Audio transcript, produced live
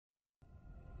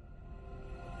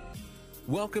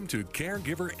Welcome to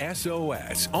Caregiver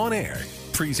SOS On Air,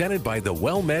 presented by the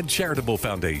WellMed Charitable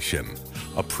Foundation,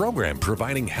 a program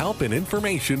providing help and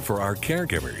information for our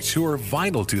caregivers who are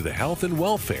vital to the health and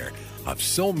welfare of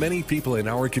so many people in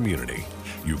our community.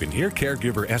 You can hear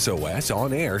Caregiver SOS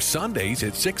on air Sundays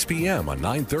at 6 p.m. on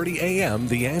 9:30 a.m.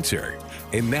 The Answer.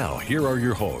 And now, here are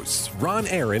your hosts, Ron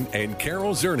Aaron and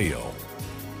Carol Zernial.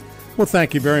 Well,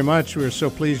 thank you very much. We're so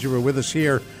pleased you were with us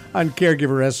here on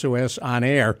Caregiver SOS On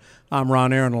Air. I'm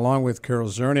Ron Aaron along with Carol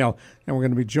Zernial, and we're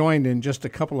going to be joined in just a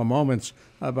couple of moments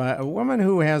by a woman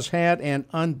who has had an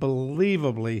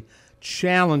unbelievably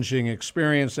challenging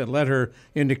experience that led her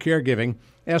into caregiving.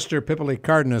 Esther Pipoli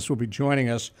Cardenas will be joining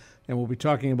us, and we'll be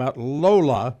talking about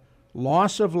LOLA,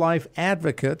 Loss of Life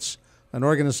Advocates, an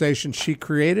organization she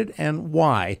created, and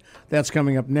why. That's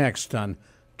coming up next on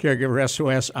Caregiver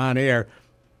SOS On Air.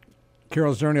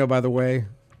 Carol Zernial, by the way,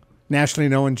 nationally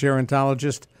known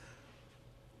gerontologist,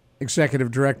 executive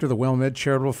director of the WellMed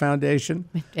Charitable Foundation.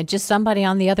 And just somebody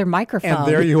on the other microphone. And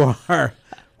there you are.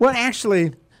 Well,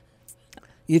 actually,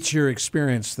 it's your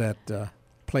experience that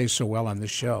plays so well on this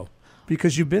show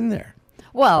because you've been there.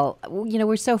 Well, you know,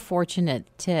 we're so fortunate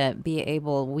to be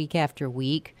able week after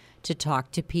week to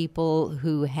talk to people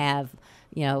who have,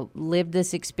 you know, lived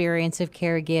this experience of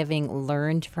caregiving,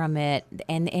 learned from it,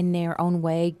 and in their own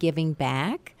way giving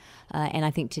back. And I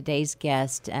think today's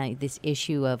guest, this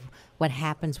issue of what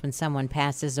happens when someone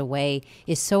passes away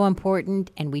is so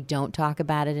important, and we don't talk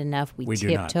about it enough. We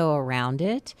tiptoe around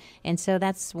it. And so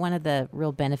that's one of the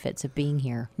real benefits of being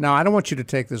here. Now, I don't want you to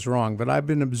take this wrong, but I've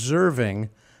been observing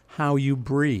how you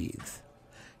breathe.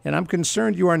 And I'm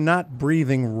concerned you are not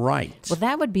breathing right. Well,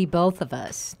 that would be both of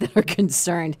us that are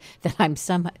concerned that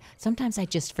sometimes I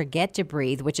just forget to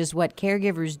breathe, which is what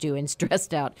caregivers do and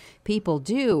stressed out people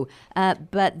do.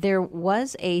 But there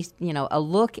was a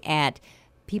look at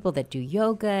people that do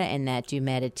yoga and that do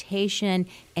meditation.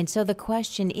 And so the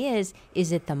question is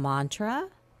it the mantra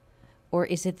or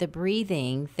is it the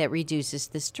breathing that reduces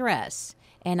the stress?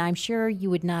 And I'm sure you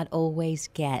would not always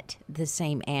get the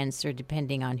same answer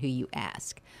depending on who you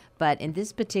ask. But in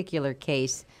this particular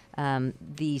case,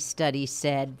 the study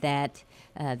said that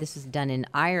this was done in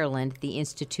Ireland, the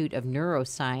Institute of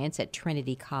Neuroscience at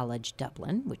Trinity College,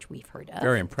 Dublin, which we've heard of.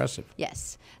 Very impressive.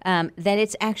 Yes. That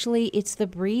it's the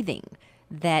breathing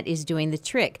that is doing the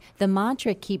trick. The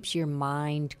mantra keeps your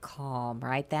mind calm,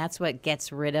 right? That's what gets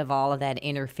rid of all of that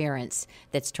interference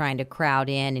that's trying to crowd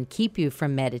in and keep you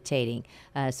from meditating.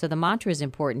 So the mantra is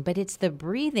important, but it's the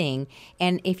breathing.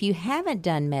 And if you haven't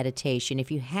done meditation,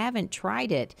 if you haven't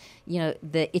tried it,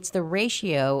 it's the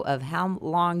ratio of how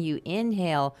long you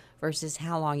inhale versus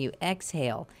how long you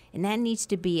exhale. And that needs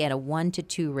to be at a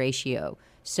 1-to-2 ratio.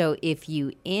 So if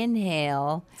you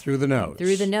inhale through the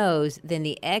nose, then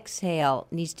the exhale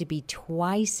needs to be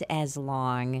twice as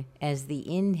long as the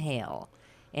inhale.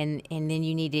 And then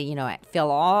you need to, fill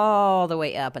all the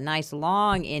way up, a nice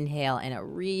long inhale and a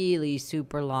really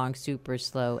super long, super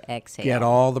slow exhale. Get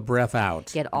all the breath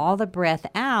out. And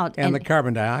the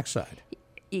carbon dioxide.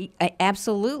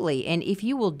 Absolutely. And if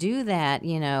you will do that,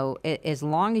 as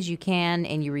long as you can,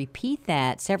 and you repeat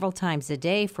that several times a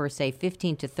day for, say,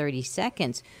 15 to 30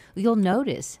 seconds, you'll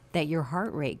notice that your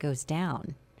heart rate goes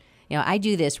down. I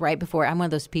do this right before. I'm one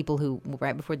of those people who,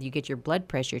 right before you get your blood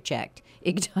pressure checked,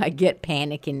 I get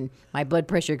panic and my blood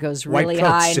pressure goes really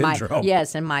high.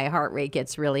 And my heart rate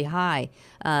gets really high.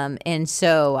 And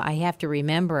so I have to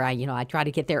remember, I try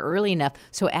to get there early enough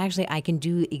so actually I can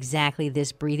do exactly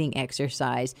this breathing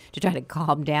exercise to try to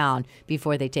calm down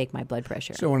before they take my blood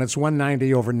pressure. So when it's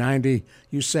 190/90,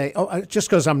 you say, just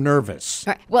because I'm nervous.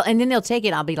 All right. Well, and then they'll take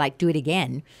it. I'll be like, do it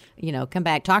again. Come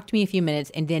back, talk to me a few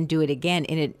minutes, and then do it again.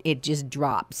 And it just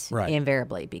drops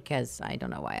invariably because I don't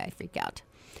know why I freak out.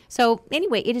 So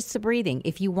anyway, it is the breathing.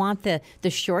 If you want the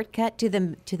shortcut to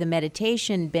the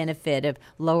meditation benefit of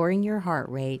lowering your heart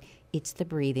rate, it's the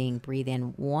breathing. Breathe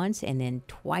in once and then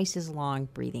twice as long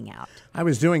breathing out. I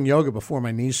was doing yoga before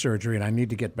my knee surgery, and I need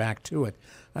to get back to it.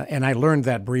 And I learned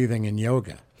that breathing in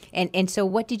yoga. And so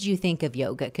what did you think of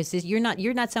yoga? Because you're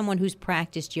not someone who's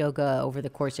practiced yoga over the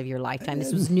course of your lifetime.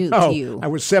 This was new to you. I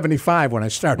was 75 when I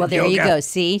started yoga. Well, there you go.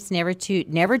 See, it's never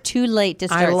too late to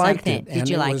start something. Did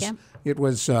you like it? It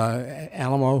was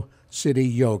Alamo City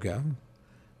Yoga,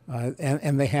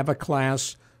 and they have a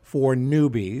class for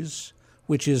newbies,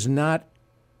 which is not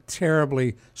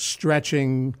terribly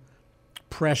stretching,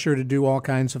 pressure to do all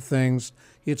kinds of things.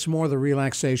 It's more the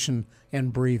relaxation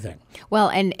and breathing. Well,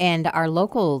 and our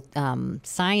local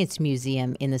science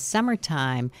museum in the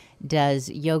summertime, does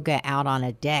yoga out on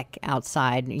a deck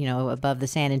outside, above the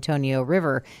San Antonio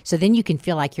River. So then you can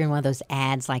feel like you're in one of those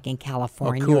ads like in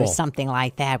California cool. or something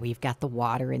like that, where you've got the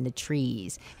water and the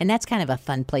trees. And that's kind of a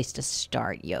fun place to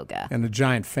start yoga. And a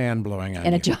giant fan blowing on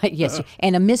And you. a giant, yes,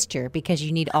 and a mister, because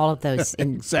you need all of those here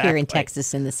Exactly. in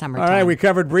Texas in the summertime. All right, we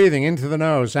covered breathing into the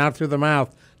nose, out through the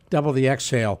mouth, double the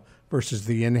exhale versus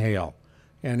the inhale.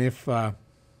 And if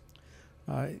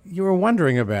you were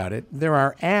wondering about it, there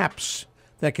are apps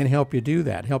that can help you do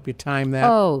that, help you time that.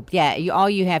 Oh, yeah. All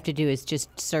you have to do is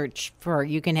just search for,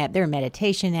 there are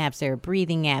meditation apps, there are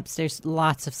breathing apps, there's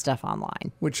lots of stuff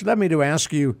online. Which led me to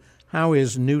ask you, how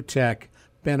is new tech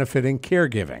benefiting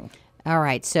caregiving? All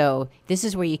right, so this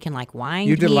is where you can wind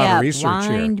You did me a lot up, of research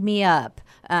here. wind me up.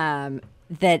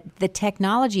 That the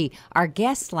technology, our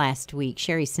guest last week,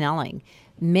 Sherry Snelling,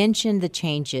 mentioned the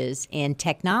changes in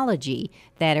technology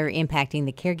that are impacting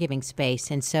the caregiving space.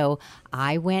 And so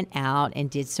I went out and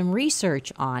did some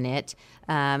research on it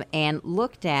and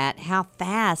looked at how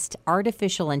fast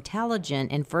artificial intelligence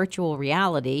and virtual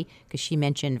reality, because she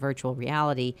mentioned virtual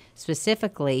reality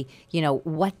specifically,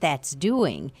 what that's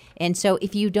doing. And so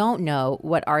if you don't know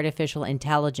what artificial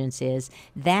intelligence is,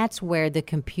 that's where the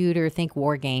computer, think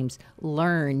war games,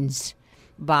 learns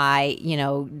by,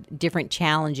 different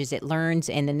challenges. It learns,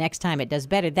 and the next time it does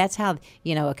better. That's how,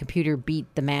 a computer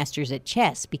beat the masters at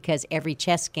chess, because every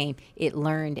chess game it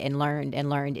learned and learned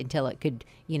and learned until it could,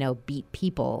 beat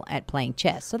people at playing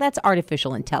chess. So that's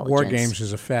artificial intelligence. War Games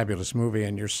is a fabulous movie,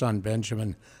 and your son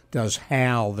Benjamin does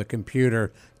Hal, the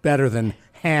computer, better than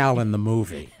Hal in the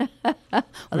movie,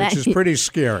 which is pretty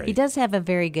scary. He does have a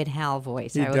very good Hal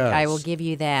voice. He does. I will give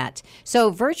you that.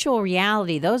 So virtual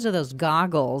reality, those are those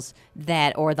goggles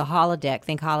or the holodeck,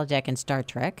 think holodeck in Star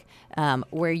Trek,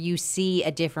 where you see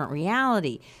a different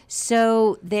reality.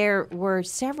 So there were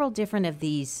several different of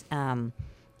these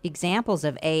examples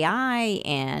of AI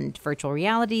and virtual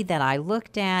reality that I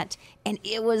looked at, and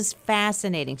it was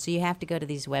fascinating. So you have to go to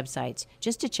these websites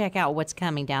just to check out what's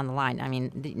coming down the line. I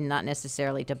mean, not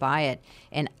necessarily to buy it.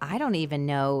 And I don't even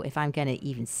know if I'm going to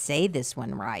even say this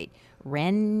one right.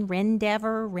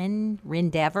 Rendeavor,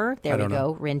 there we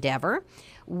go, Rendeavor,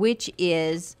 which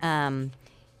is,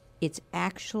 it's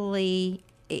actually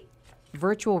a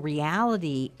virtual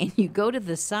reality, and you go to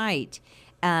the site,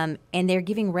 and they're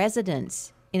giving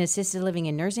residents in assisted living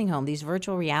and nursing home these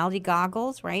virtual reality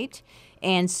goggles, right?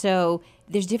 And so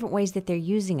there's different ways that they're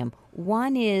using them.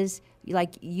 One is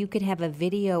you could have a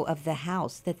video of the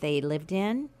house that they lived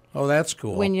in. Oh, that's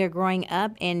cool. When you're growing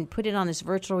up, and put it on this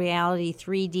virtual reality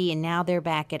 3D, and now they're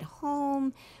back at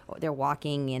home, or they're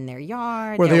walking in their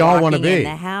yard, where they're they all want to walking be in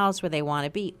the house where they want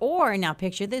to be. Or now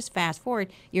picture this, fast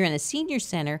forward, you're in a senior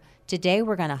center. Today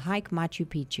we're going to hike Machu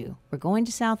Picchu. We're going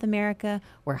to South America.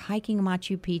 We're hiking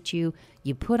Machu Picchu.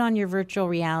 You put on your virtual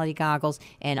reality goggles,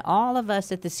 and all of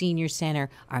us at the senior center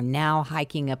are now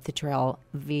hiking up the trail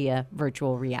via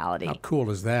virtual reality. How cool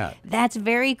is that? That's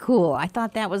very cool. I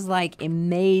thought that was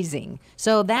amazing.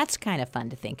 So that's kind of fun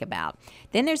to think about.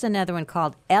 Then there's another one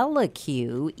called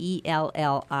Elliq,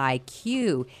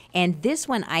 E-L-L-I-Q. And this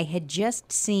one I had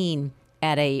just seen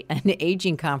at an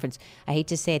aging conference. I hate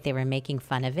to say it, they were making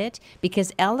fun of it,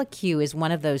 because Elliq is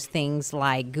one of those things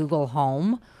like Google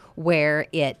Home, where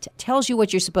it tells you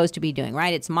what you're supposed to be doing,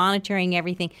 right? It's monitoring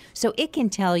everything. So it can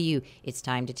tell you it's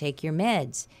time to take your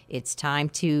meds. It's time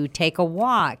to take a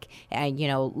walk.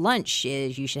 Lunch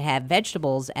is, you should have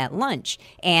vegetables at lunch.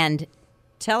 And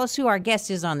tell us who our guest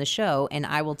is on the show, and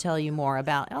I will tell you more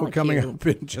about Elliq. Well, coming up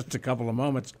in just a couple of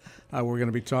moments, we're going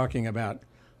to be talking about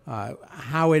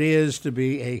how it is to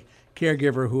be a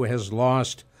caregiver who has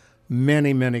lost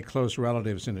many, many close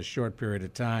relatives in a short period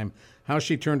of time, how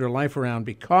she turned her life around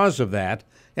because of that.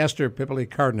 Esther Pipoli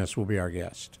Cardenas will be our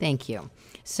guest. Thank you.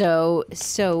 So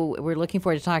we're looking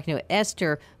forward to talking to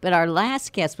Esther, but our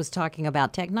last guest was talking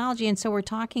about technology, and so we're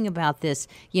talking about this,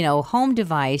 home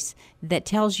device that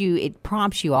tells you, it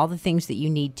prompts you all the things that you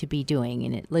need to be doing,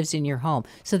 and it lives in your home.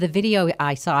 So the video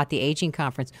I saw at the aging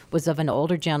conference was of an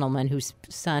older gentleman whose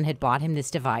son had bought him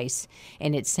this device,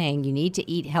 and it's saying you need to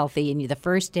eat healthy, and the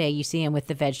first day you see him with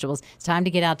the vegetables, it's time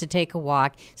to get out to take a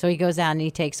walk. So he goes out and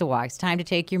he takes a walk. It's time to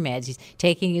take your meds. He's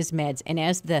taking his meds, and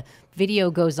as the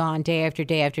video goes on day after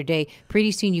day after day,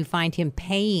 pretty soon you find him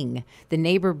paying the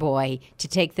neighbor boy to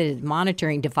take the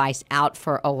monitoring device out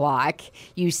for a walk.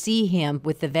 You see him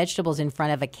with the vegetables in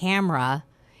front of a camera,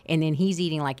 and then he's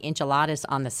eating like enchiladas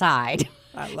on the side.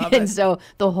 I love And it. so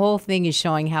the whole thing is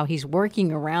showing how he's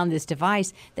working around this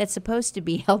device that's supposed to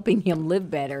be helping him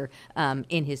live better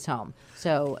in his home.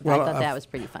 So I thought that was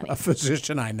pretty funny. A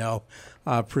physician I know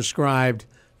prescribed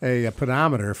a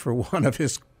pedometer for one of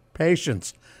his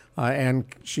patients and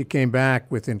she came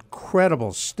back with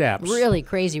incredible steps. Really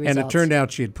crazy results. And it turned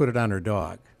out she had put it on her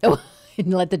dog. Oh,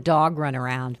 and let the dog run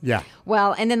around. Yeah.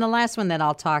 Well, and then the last one that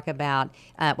I'll talk about,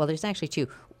 there's actually two.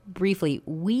 Briefly,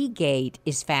 WeGate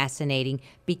is fascinating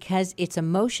because it's a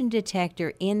motion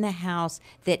detector in the house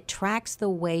that tracks the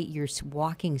way your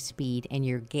walking speed and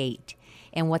your gait.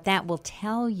 And what that will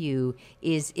tell you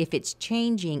is if it's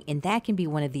changing, and that can be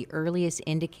one of the earliest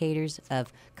indicators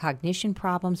of cognition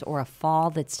problems or a fall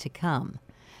that's to come.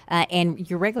 And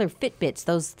your regular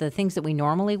Fitbits, the things that we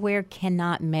normally wear,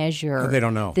 cannot measure they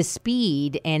don't know the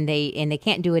speed, and they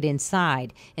can't do it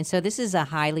inside. And so this is a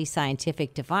highly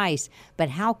scientific device.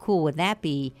 But how cool would that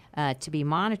be to be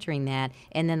monitoring that?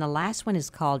 And then the last one is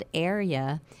called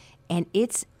Area, and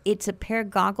it's a pair of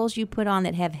goggles you put on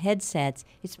that have headsets.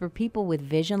 It's for people with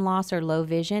vision loss or low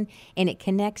vision, and it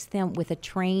connects them with a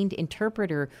trained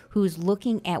interpreter who's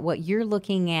looking at what you're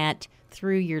looking at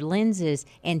through your lenses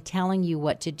and telling you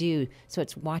what to do. So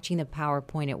it's watching the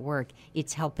PowerPoint at work.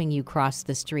 It's helping you cross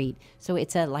the street. So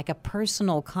it's like a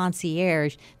personal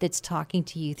concierge that's talking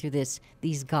to you through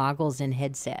these goggles and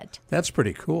headset. That's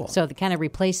pretty cool. So it kind of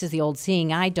replaces the old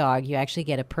seeing eye dog. You actually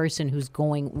get a person who's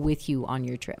going with you on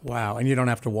your trip. Wow, and you don't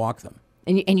have to walk them.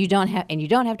 And you don't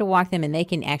have to walk them, and they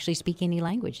can actually speak any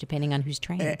language depending on who's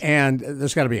trained. And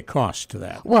there's got to be a cost to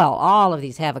that. Well, all of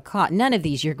these have a cost. None of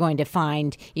these you're going to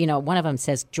find. One of them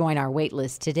says join our wait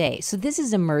list today. So this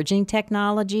is emerging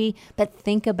technology, but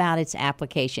think about its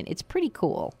application. It's pretty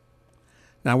cool.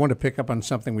 Now I want to pick up on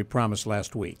something we promised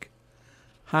last week.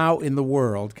 How in the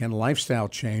world can lifestyle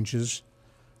changes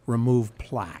remove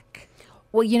plaque?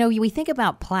 Well, we think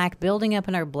about plaque building up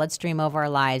in our bloodstream over our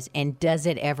lives, and does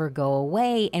it ever go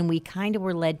away? And we kind of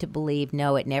were led to believe,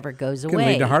 no, it never goes away. It can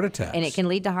lead to heart attacks. And it can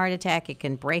lead to heart attack. It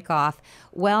can break off.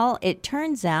 Well, it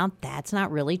turns out that's not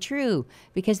really true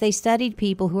because they studied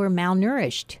people who are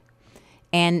malnourished.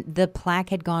 And the plaque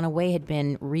had gone away, had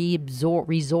been resorbed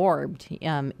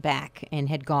back and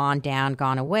had gone down,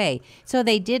 gone away. So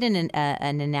they did an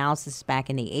analysis back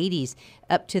in the 80s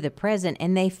up to the present,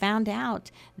 and they found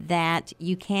out that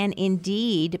you can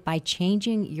indeed, by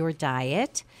changing your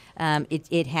diet,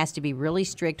 it has to be really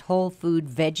strict, whole food,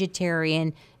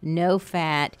 vegetarian, no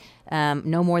fat,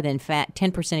 no more than fat.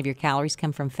 10% of your calories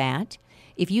come from fat.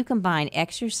 If you combine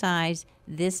exercise,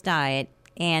 this diet,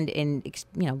 and in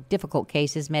difficult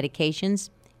cases, medications,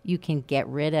 you can get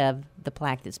rid of the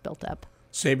plaque that's built up.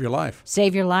 Save your life.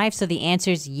 Save your life. So the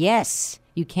answer is yes.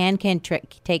 You can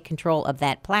take control of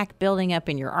that plaque building up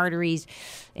in your arteries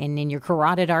and in your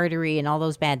carotid artery and all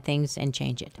those bad things and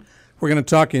change it. We're going to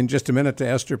talk in just a minute to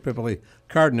Esther Pipoli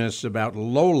Cardenas about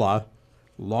Lola,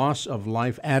 Loss of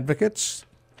Life Advocates,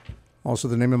 also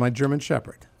the name of my German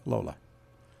Shepherd, Lola.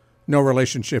 No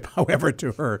relationship, however,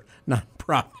 to her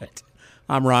nonprofit.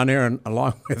 I'm Ron Aaron,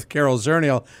 along with Carol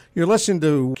Zernial. You're listening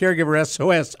to Caregiver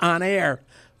SOS on air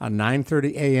on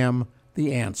 9:30 a.m.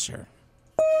 The Answer.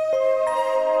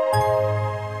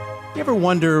 You ever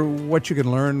wonder what you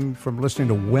can learn from listening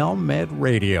to WellMed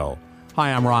Radio?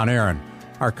 Hi, I'm Ron Aaron.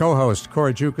 Our co-host,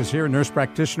 Cora Juke, is here, nurse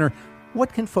practitioner.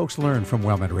 What can folks learn from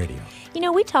WellMed Radio?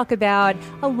 We talk about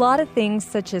a lot of things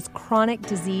such as chronic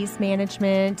disease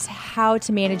management, how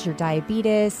to manage your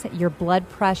diabetes, your blood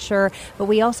pressure, but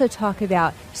we also talk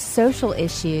about social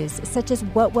issues such as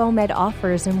what WellMed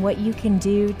offers and what you can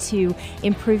do to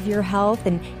improve your health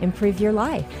and improve your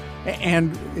life.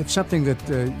 And it's something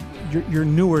that you're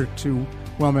newer to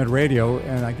WellMed Radio,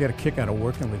 and I get a kick out of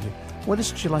working with you. What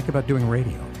is it you like about doing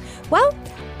radio? Well,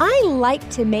 I like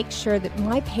to make sure that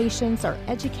my patients are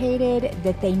educated,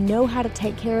 that they know how to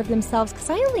take care of themselves, because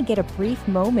I only get a brief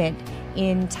moment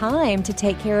in time to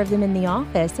take care of them in the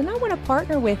office, and I want to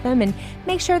partner with them and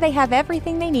make sure they have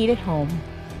everything they need at home.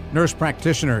 Nurse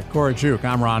practitioner Cora Juke,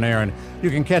 I'm Ron Aaron.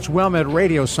 You can catch WellMed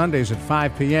Radio Sundays at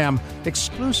 5 p.m.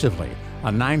 exclusively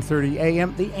on 9:30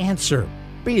 a.m. The Answer.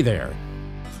 Be there.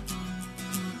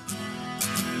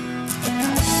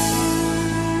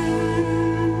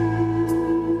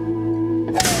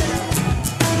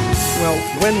 Well,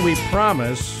 when we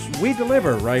promise, we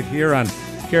deliver right here on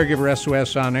Caregiver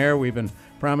SOS on air. We've been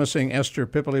promising Esther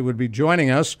Pipoli would be joining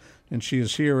us, and she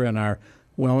is here in our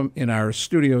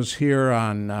studios here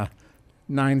on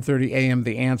 9:30 a.m.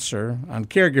 The Answer on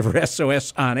Caregiver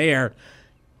SOS on air.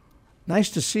 Nice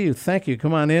to see you. Thank you.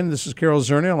 Come on in. This is Carol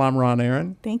Zernial. I'm Ron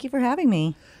Aaron. Thank you for having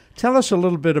me. Tell us a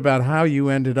little bit about how you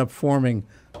ended up forming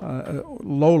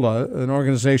Lola, an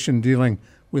organization dealing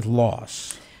with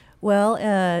loss. Well,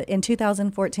 in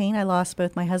 2014, I lost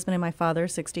both my husband and my father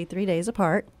 63 days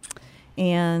apart,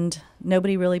 and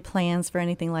nobody really plans for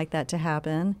anything like that to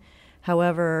happen.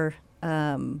 However,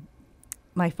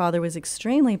 my father was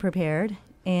extremely prepared,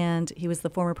 and he was the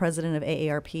former president of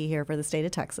AARP here for the state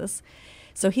of Texas.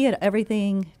 So he had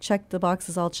everything checked, the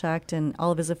boxes all checked, and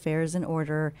all of his affairs in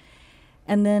order.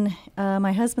 And then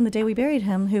my husband, the day we buried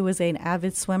him, who was an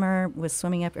avid swimmer, was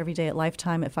swimming up every day at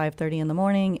Lifetime at 5:30 in the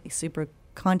morning, super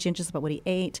conscientious about what he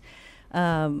ate,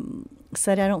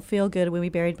 said, I don't feel good when we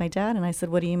buried my dad. And I said,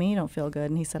 what do you mean you don't feel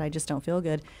good? And he said, I just don't feel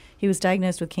good. He was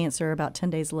diagnosed with cancer about 10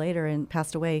 days later and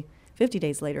passed away 50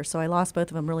 days later. So I lost both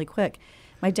of them really quick.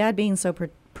 My dad being so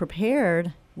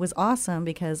prepared was awesome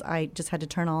because I just had to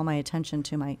turn all my attention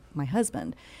to my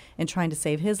husband and trying to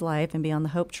save his life and be on the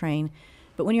hope train.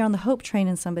 But when you're on the hope train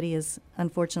and somebody is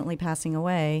unfortunately passing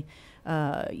away,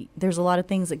 there's a lot of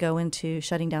things that go into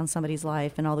shutting down somebody's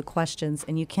life and all the questions,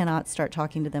 and you cannot start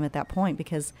talking to them at that point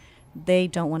because they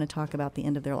don't want to talk about the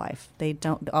end of their life. They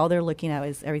don't. All they're looking at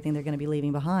is everything they're going to be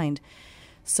leaving behind.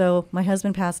 So my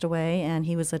husband passed away, and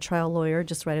he was a trial lawyer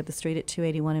just right up the street at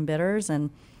 281 in Bitters and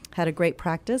had a great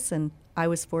practice, and I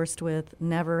was forced with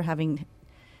never having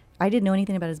 – I didn't know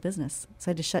anything about his business, so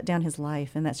I had to shut down his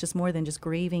life, and that's just more than just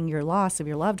grieving your loss of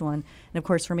your loved one. And, of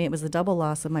course, for me, it was the double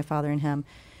loss of my father and him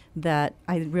that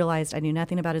I realized I knew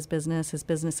nothing about his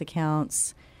business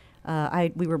accounts.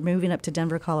 We were moving up to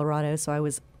Denver, Colorado, so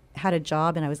I had a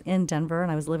job, and I was in Denver,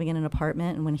 and I was living in an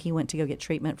apartment, and when he went to go get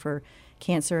treatment for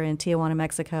cancer in Tijuana,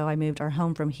 Mexico, I moved our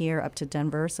home from here up to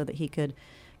Denver so that he could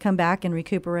come back and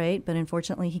recuperate. But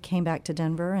unfortunately, he came back to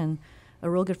Denver, and a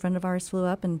real good friend of ours flew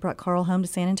up and brought Carl home to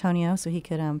San Antonio so he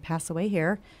could pass away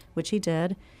here, which he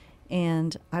did.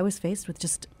 And I was faced with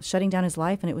just shutting down his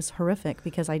life, and it was horrific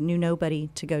because I knew nobody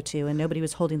to go to, and nobody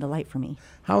was holding the light for me.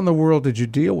 How in the world did you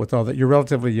deal with all that? You're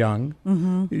relatively young.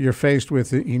 Mm-hmm. You're faced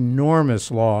with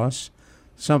enormous loss,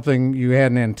 something you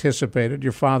hadn't anticipated.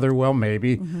 Your father, well,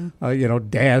 maybe. Mm-hmm.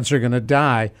 Dads are going to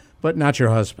die, but not your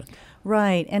husband.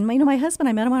 Right. And, my husband,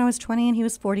 I met him when I was 20 and he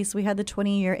was 40, so we had the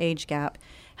 20-year age gap.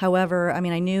 However, I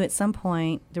knew at some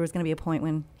point there was going to be a point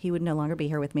when he would no longer be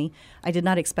here with me. I did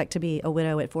not expect to be a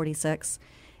widow at 46.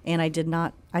 And I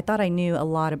thought I knew a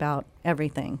lot about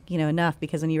everything, enough,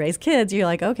 because when you raise kids, you're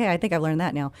like, okay, I think I've learned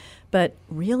that now. But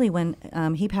really, when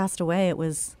he passed away, it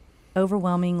was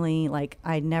overwhelmingly like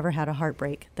I'd never had a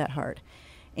heartbreak that hard.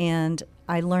 And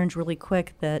I learned really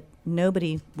quick that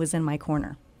nobody was in my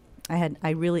corner. I had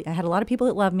a lot of people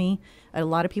that loved me, I had a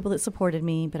lot of people that supported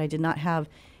me, but I did not have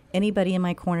anybody in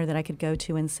my corner that I could go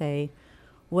to and say,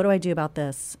 what do I do about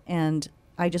this? And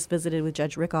I just visited with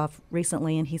Judge Rickoff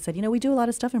recently, and he said, we do a lot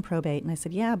of stuff in probate. And I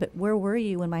said, yeah, but where were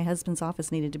you when my husband's office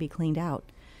needed to be cleaned out?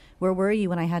 Where were you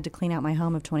when I had to clean out my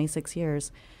home of 26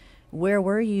 years? Where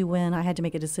were you when I had to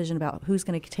make a decision about who's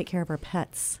going to take care of our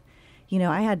pets?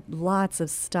 I had lots of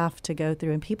stuff to go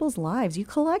through in people's lives. You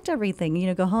collect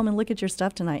everything. Go home and look at your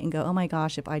stuff tonight and go, oh my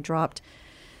gosh, if I dropped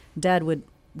dead,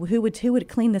 who would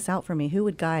clean this out for me? Who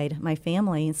would guide my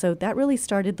family? And so that really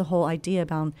started the whole idea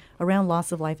around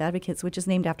Loss of Life Advocates, which is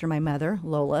named after my mother,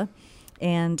 Lola.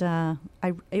 And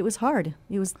it was hard.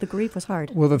 The grief was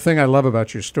hard. Well, the thing I love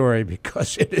about your story,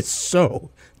 because it is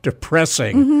so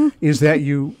depressing, is that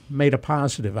you made a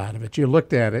positive out of it. You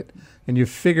looked at it and you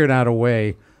figured out a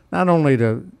way not only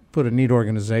to put a neat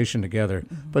organization together,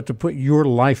 but to put your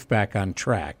life back on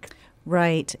track.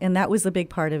 Right. And that was a big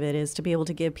part of it, is to be able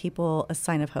to give people a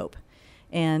sign of hope.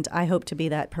 And I hope to be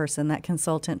that person, that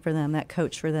consultant for them, that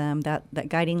coach for them, that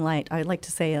guiding light. I like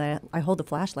to say that I hold the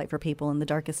flashlight for people in the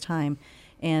darkest time.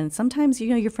 And sometimes,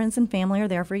 your friends and family are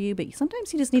there for you, but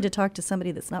sometimes you just need to talk to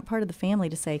somebody that's not part of the family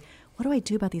to say, what do I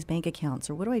do about these bank accounts?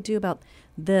 Or what do I do about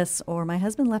this? Or my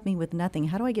husband left me with nothing.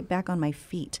 How do I get back on my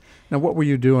feet? Now, what were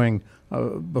you doing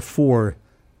before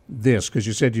this? Because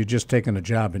you said you'd just taken a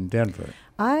job in Denver.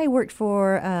 I worked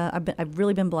for, I've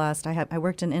really been blessed. I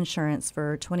worked in insurance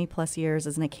for 20 plus years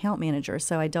as an account manager.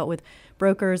 So I dealt with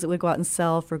brokers that would go out and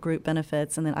sell for group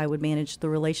benefits, and then I would manage the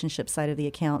relationship side of the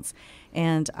accounts.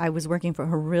 And I was working for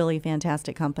a really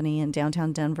fantastic company in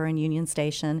downtown Denver in Union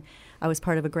Station. I was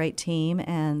part of a great team,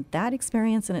 and that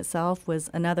experience in itself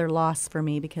was another loss for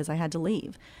me because I had to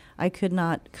leave. I could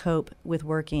not cope with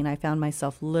working. I found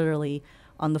myself literally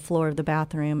on the floor of the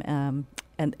bathroom and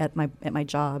at my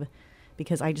job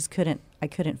because I just couldn't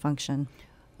function.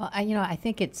 Well, I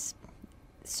think it's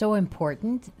so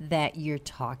important that you're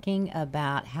talking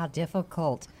about how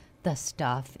difficult the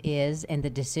stuff is and the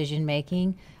decision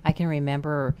making. I can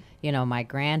remember, my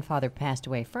grandfather passed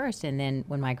away first, and then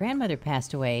when my grandmother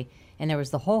passed away, and there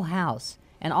was the whole house,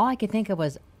 and all I could think of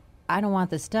was, I don't want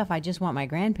the stuff, I just want my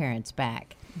grandparents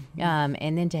back.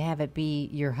 And then to have it be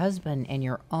your husband and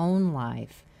your own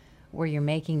life where you're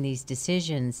making these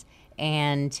decisions,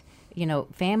 and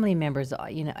family members,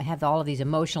 have all of these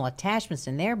emotional attachments,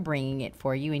 and they're bringing it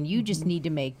for you, and you just need to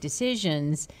make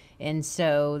decisions. And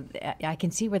so I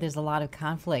can see where there's a lot of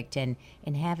conflict, and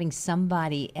having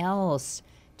somebody else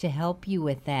to help you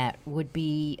with that would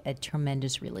be a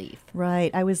tremendous relief. Right.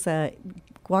 I was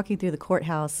walking through the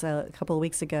courthouse a couple of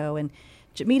weeks ago and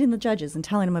meeting the judges and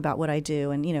telling them about what I do.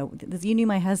 And, you knew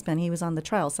my husband. He was on the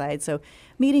trial side. So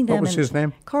meeting them. What was his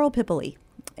name? Carl Pipoli.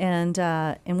 And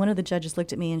one of the judges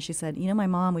looked at me and she said, my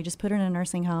mom, we just put her in a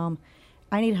nursing home.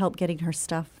 I need help getting her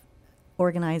stuff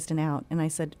organized and out. And I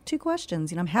said, 2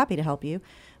 questions. I'm happy to help you.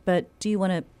 But do you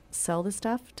want to sell the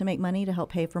stuff to make money to help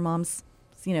pay for mom's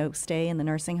stay in the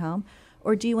nursing home,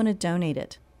 or do you want to donate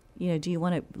it? Do you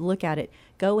want to look at it,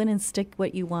 go in and stick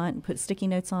what you want, and put sticky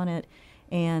notes on it,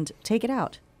 and take it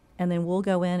out? And then we'll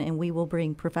go in and we will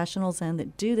bring professionals in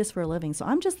that do this for a living. So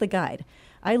I'm just the guide.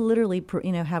 I literally,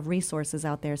 have resources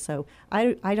out there. So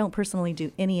I don't personally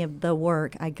do any of the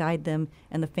work. I guide them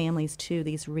and the families to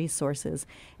these resources.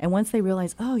 And once they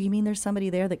realize, oh, you mean there's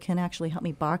somebody there that can actually help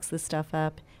me box this stuff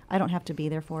up, I don't have to be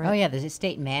there for it. Oh, yeah, there's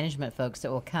estate management folks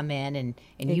that will come in and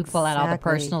you pull out all the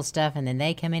personal stuff, and then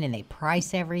they come in and they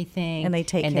price everything. And they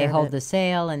take care of it. And they hold the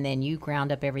sale, and then you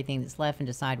ground up everything that's left and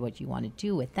decide what you want to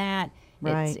do with that.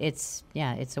 Right. It's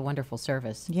a wonderful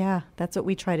service. Yeah, that's what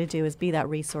we try to do, is be that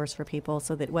resource for people,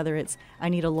 so that whether it's I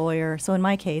need a lawyer. So in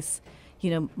my case,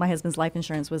 my husband's life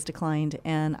insurance was declined,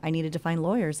 and I needed to find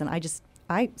lawyers, and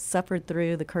I suffered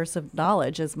through the curse of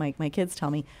knowledge, as my kids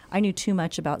tell me. I knew too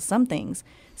much about some things.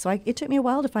 So it took me a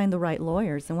while to find the right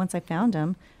lawyers. And once I found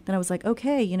them, then I was like,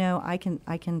 okay, I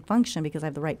can function because I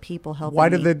have the right people helping me. Why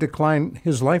did they decline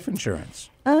his life insurance?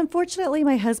 Unfortunately,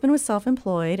 my husband was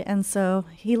self-employed, and so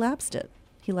he lapsed it.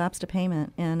 He lapsed a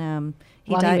payment, and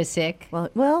he While died. he was sick?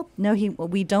 Well, no,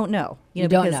 we don't know. You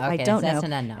don't because know. Okay, I don't that's know.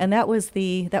 an unknown. And that was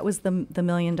the $1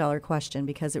 million question,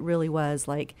 because it really was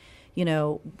like,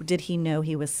 did he know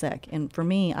he was sick? And for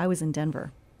me, I was in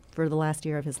Denver for the last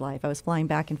year of his life. I was flying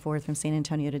back and forth from San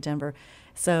Antonio to Denver.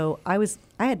 So I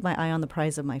had my eye on the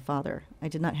prize of my father. I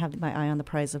did not have my eye on the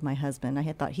prize of my husband. I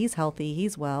had thought, he's healthy,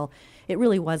 he's well. It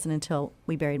really wasn't until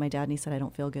we buried my dad and he said, I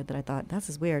don't feel good, that I thought, this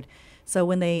is weird. So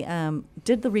when they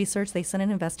did the research, they sent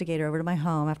an investigator over to my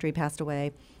home after he passed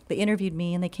away. They interviewed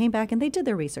me, and they came back and they did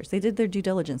their research. They did their due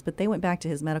diligence, but they went back to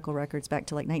his medical records back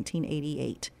to like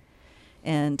 1988.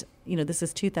 And, this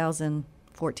is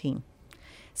 2014.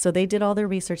 So they did all their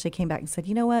research. They came back and said,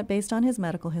 you know what, based on his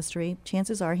medical history,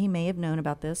 chances are he may have known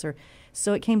about this.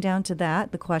 So it came down to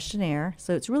that, the questionnaire.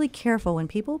 So it's really careful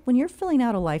when you're filling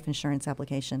out a life insurance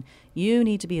application, you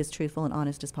need to be as truthful and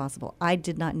honest as possible. I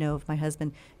did not know if my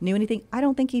husband knew anything. I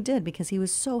don't think he did, because he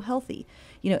was so healthy.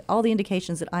 All the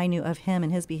indications that I knew of him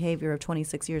and his behavior of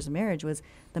 26 years of marriage was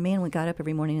the man got up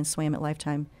every morning and swam at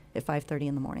Lifetime at 5:30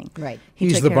 in the morning. Right.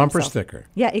 He's the bumper sticker.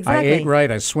 Yeah, exactly. I ate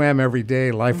right. I swam every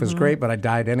day. Life was great, but I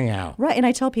died anyhow. Right. And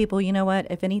I tell people, you know what?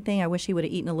 If anything, I wish he would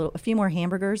have eaten a few more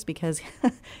hamburgers, because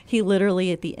he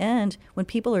literally, at the end, when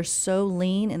people are so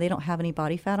lean and they don't have any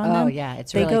body fat on them. Oh, yeah.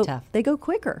 It's really tough. They go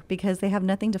quicker because they have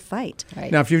nothing to fight. Right.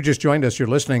 Now, if you've just joined us, you're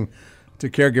listening to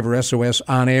Caregiver SOS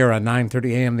on air on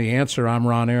 9:30 a.m. The Answer. I'm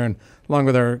Ron Aaron, along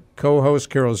with our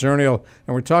co-host Carol Zernial,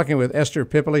 and we're talking with Esther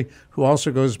Pipoli, who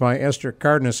also goes by Esther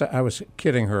Cardenas. I was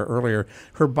kidding her earlier.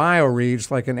 Her bio reads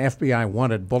like an FBI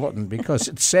wanted bulletin, because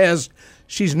it says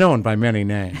she's known by many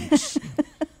names.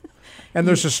 And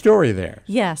there's a story there.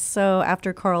 Yes. So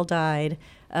after Carl died,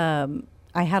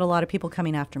 I had a lot of people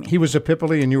coming after me. He was a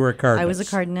Pipoli and you were a Cardenas. I was a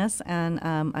Cardenas, and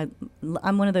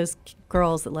I'm one of those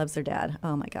girls that loves their dad.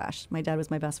 Oh, my gosh. My dad was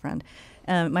my best friend.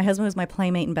 My husband was my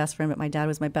playmate and best friend, but my dad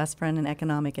was my best friend and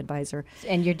economic advisor.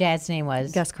 And your dad's name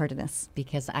was? Gus Cardenas.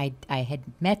 Because I had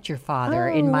met your father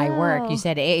in my work. You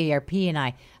said AARP, and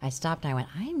I stopped and I went,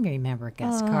 I remember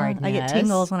Gus Cardenas. I get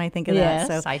tingles when I think of that.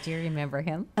 Yes, I do remember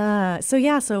him.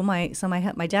 So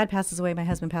my dad passes away, my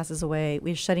husband passes away.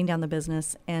 We're shutting down the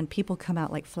business, and people come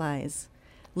out like flies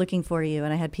looking for you.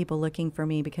 And I had people looking for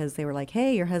me because they were like,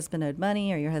 hey, your husband owed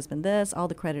money, or your husband this, all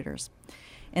the creditors.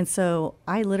 And so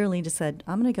I literally just said,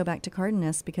 I'm going to go back to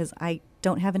Cardenas because I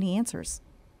don't have any answers.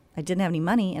 I didn't have any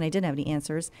money, and I didn't have any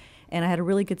answers. And I had a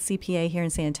really good CPA here in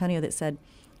San Antonio that said,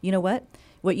 you know what?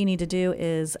 What you need to do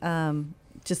is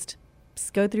just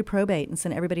go through probate and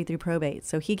send everybody through probate.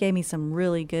 So he gave me some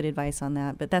really good advice on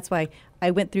that. But that's why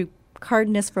I went through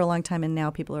Cardenas for a long time, and now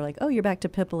people are like, oh, you're back to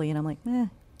Pipoli. And I'm like, yeah.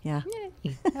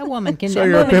 A woman can, So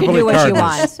you're a can do Pipoli what she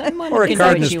Cardenas. wants. Or a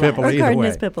Cardenas Pipoli, Or either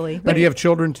Cardenas way. Pipoli. But do you have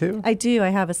children too? I do. I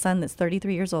have a son that's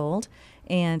 33 years old,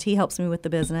 and he helps me with the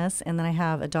business. And then I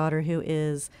have a daughter who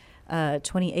is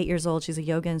 28 years old. She's a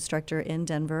yoga instructor in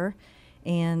Denver.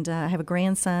 And I have a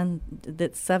grandson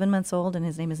that's 7 months old, and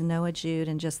his name is Noah Jude.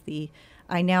 And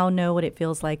I now know what it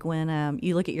feels like when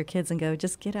you look at your kids and go,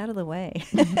 just get out of the way.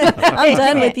 I'm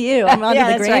done with you. I'm on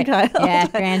to the grandchild. Right. Yeah,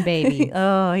 grandbaby.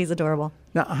 Oh, he's adorable.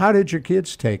 Now, how did your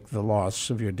kids take the loss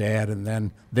of your dad and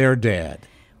then their dad?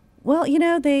 Well,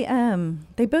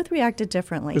 they both reacted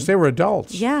differently. Because they were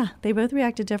adults. Yeah, they both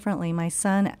reacted differently. My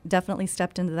son definitely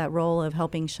stepped into that role of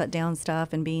helping shut down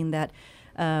stuff and being that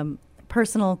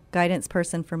personal guidance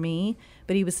person for me,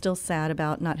 but he was still sad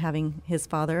about not having his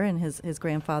father and his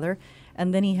grandfather.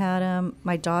 And then he had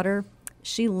my daughter.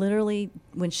 She literally,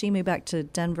 when she moved back to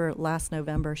Denver last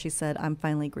November, she said, I'm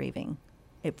finally grieving.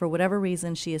 For whatever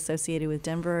reason, she associated with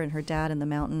Denver and her dad and the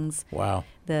mountains. Wow.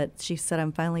 That she said,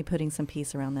 I'm finally putting some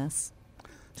peace around this.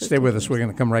 Stay with us. We're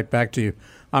going to come right back to you.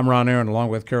 I'm Ron Aaron, along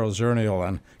with Carol Zernial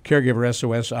on Caregiver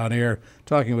SOS On Air,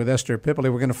 talking with Esther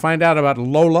Pipoli. We're going to find out about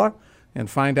Lola and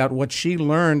find out what she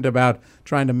learned about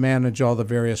trying to manage all the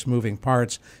various moving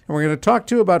parts. And we're going to talk,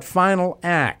 too, about Final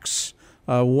Acts,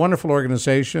 a wonderful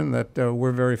organization that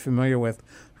we're very familiar with,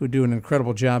 who do an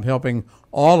incredible job helping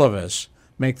all of us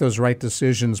make those right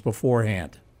decisions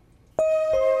beforehand.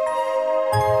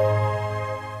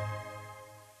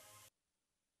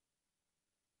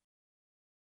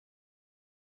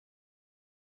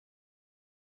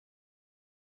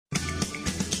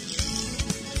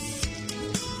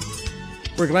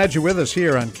 We're glad you're with us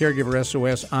here on Caregiver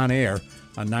SOS On Air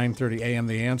on 9:30 a.m.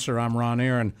 The Answer. I'm Ron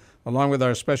Aaron, along with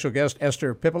our special guest,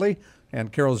 Esther Pipoli,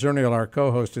 and Carol Zernial, our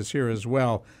co-host, is here as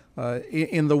well.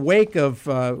 In the wake of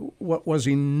what was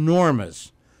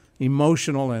enormous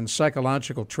emotional and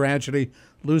psychological tragedy,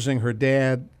 losing her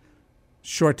dad,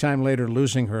 short time later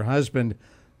losing her husband,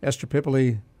 Esther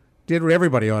Pipoli did what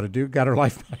everybody ought to do, got her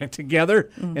life back together,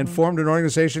 and formed an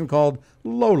organization called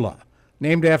Lola,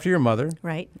 named after your mother.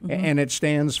 Right. And it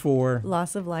stands for?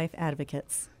 Loss of Life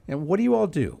Advocates. And what do you all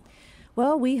do?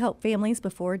 Well, we help families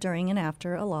before, during, and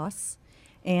after a loss.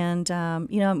 And,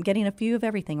 I'm getting a few of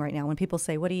everything right now. When people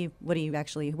say, what are you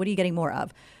getting more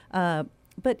of?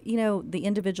 But, the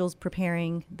individuals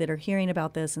preparing that are hearing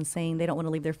about this and saying they don't want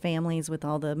to leave their families with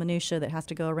all the minutia that has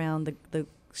to go around the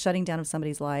shutting down of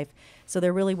somebody's life. So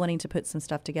they're really wanting to put some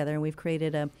stuff together. And we've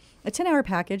created a 10-hour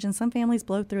package, and some families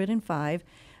blow through it in 5.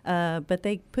 But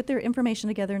they put their information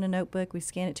together in a notebook. We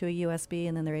scan it to a USB,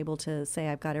 and then they're able to say,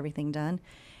 I've got everything done.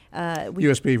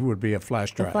 USB would be a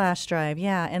flash drive. A flash drive,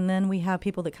 yeah. And then we have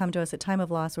people that come to us at time of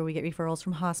loss where we get referrals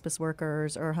from hospice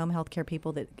workers or home health care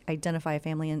people that identify a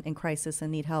family in crisis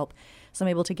and need help. So I'm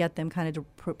able to get them kind of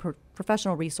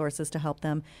professional resources to help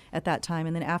them at that time.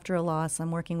 And then after a loss,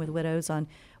 I'm working with widows on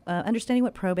understanding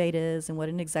what probate is and what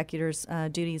an executor's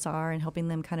duties are and helping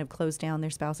them kind of close down their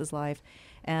spouse's life.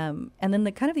 And then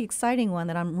the exciting one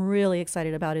that I'm really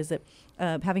excited about is that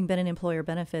having been in employer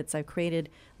benefits, I've created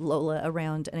Lola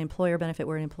around an employer benefit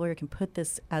where an employer can put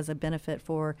this as a benefit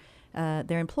for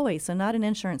their employees. So not an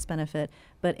insurance benefit,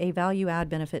 but a value-add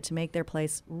benefit to make their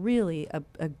place really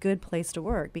a good place to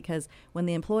work. Because when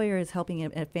the employer is helping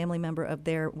a family member of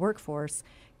their workforce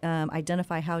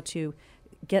identify how to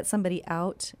get somebody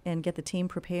out and get the team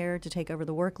prepared to take over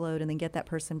the workload and then get that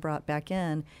person brought back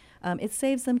in, it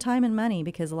saves them time and money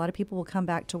because a lot of people will come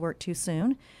back to work too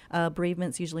soon.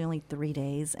 Bereavement's usually only 3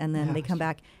 days, and then they come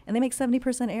back and they make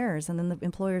 70% errors, and then the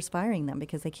employer's firing them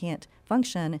because they can't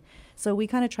function. So we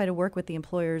kind of try to work with the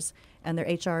employers and their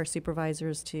HR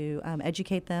supervisors to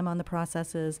educate them on the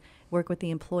processes, work with the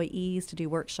employees to do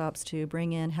workshops to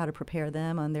bring in how to prepare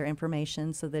them on their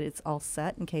information so that it's all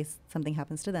set in case something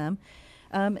happens to them.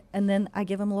 And then I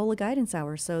give them Lola guidance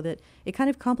hours so that it kind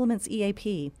of complements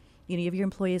EAP. You have your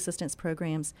employee assistance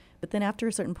programs, but then after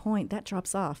a certain point, that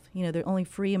drops off. They're only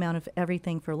free amount of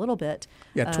everything for a little bit.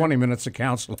 Yeah, 20 minutes of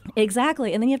counseling.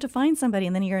 Exactly. And then you have to find somebody,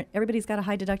 and then everybody's got a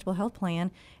high deductible health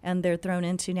plan, and they're thrown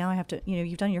into, now I have to,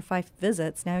 you've done your 5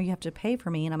 visits, now you have to pay for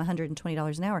me, and I'm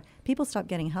 $120 an hour. People stop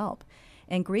getting help.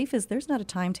 And grief there's not a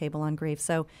timetable on grief.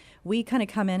 So we kind of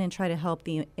come in and try to help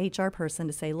the HR person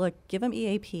to say, look, give them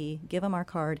EAP, give them our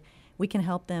card. We can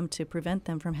help them to prevent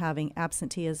them from having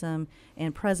absenteeism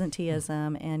and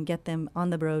presenteeism and get them on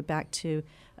the road back to,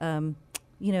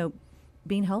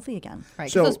 being healthy again. Right.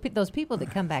 So those people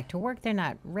that come back to work, they're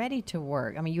not ready to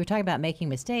work. I mean, you were talking about making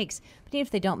mistakes, but even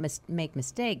if they don't make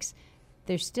mistakes,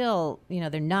 they're still,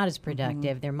 they're not as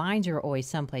productive. Their minds are always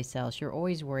someplace else. You're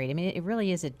always worried. I mean, it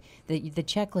really is the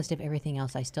checklist of everything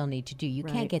else I still need to do. You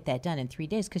can't get that done in 3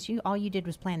 days because all you did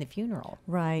was plan the funeral.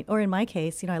 Right. Or in my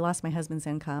case, I lost my husband's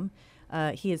income.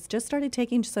 He has just started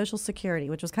taking Social Security,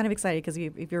 which was kind of exciting because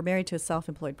if you're married to a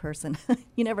self-employed person,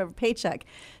 you never have a paycheck.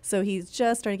 So he's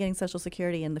just started getting Social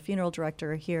Security, and the funeral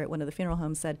director here at one of the funeral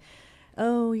homes said,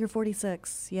 oh, you're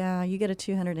 46. Yeah, you get a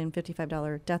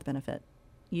 $255 death benefit.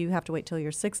 You have to wait till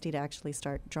you're 60 to actually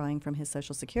start drawing from his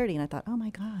Social Security. And I thought, oh my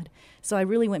God. So I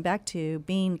really went back to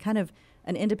being kind of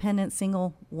an independent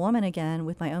single woman again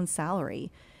with my own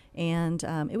salary. And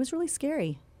it was really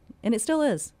scary. And it still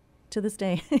is to this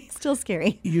day. It's still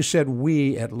scary. You said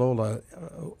we at Lola.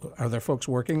 Are there folks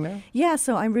working there? Yeah,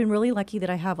 so I've been really lucky that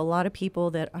I have a lot of people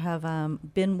that have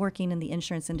been working in the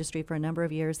insurance industry for a number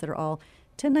of years that are all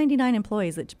 1099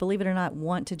 employees that, believe it or not,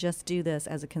 want to just do this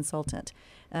as a consultant.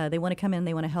 They want to come in,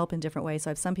 they want to help in different ways. So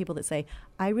I have some people that say,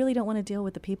 I really don't want to deal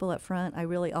with the people up front.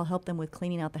 I'll help them with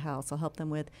cleaning out the house. I'll help them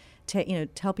with,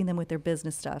 helping them with their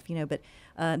business stuff. But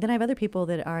then I have other people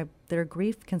that are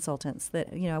grief consultants that,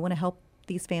 I want to help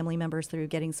these family members through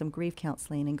getting some grief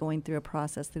counseling and going through a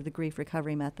process through the grief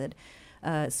recovery method.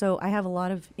 So I have a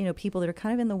lot of people that are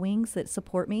kind of in the wings that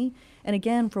support me. And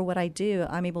again, for what I do,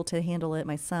 I'm able to handle it.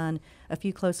 My son, a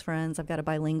few close friends. I've got a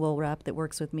bilingual rep that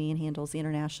works with me and handles the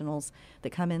internationals that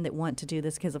come in that want to do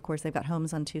this because, of course, they've got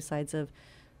homes on two sides of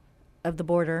the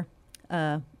border.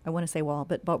 I want to say wall,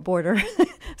 but border.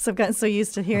 So I've gotten so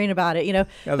used to hearing about it, Yeah,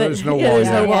 but there's no wall there's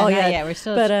yet. no wall Yeah, yet. yeah, we're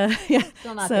still,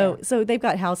 still not So there. so they've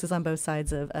got houses on both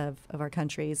sides of our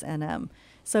countries, and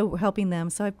so we're helping them.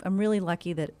 So I'm really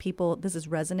lucky that this has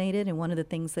resonated. And one of the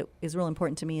things that is real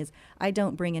important to me is I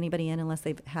don't bring anybody in unless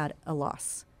they've had a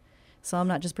loss. So I'm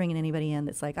not just bringing anybody in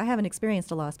that's like, I haven't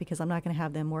experienced a loss, because I'm not going to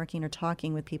have them working or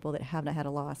talking with people that have not had a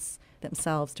loss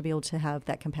themselves to be able to have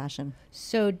that compassion.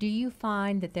 So do you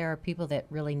find that there are people that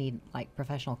really need like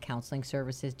professional counseling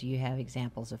services? Do you have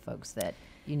examples of folks that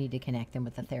you need to connect them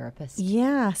with a therapist?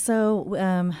 Yeah.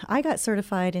 So I got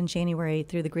certified in January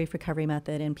through the grief recovery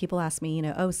method, and people ask me,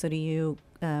 so do you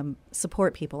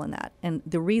support people in that? And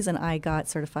the reason I got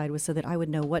certified was so that I would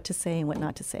know what to say and what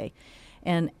not to say.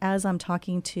 And as I'm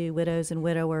talking to widows and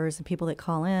widowers and people that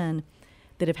call in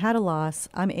that have had a loss,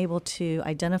 I'm able to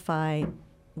identify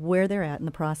where they're at in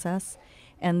the process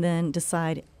and then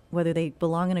decide whether they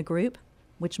belong in a group,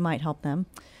 which might help them.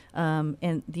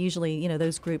 And usually,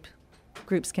 those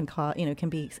groups can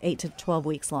be 8 to 12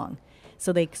 weeks long.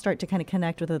 So they start to kind of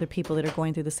connect with other people that are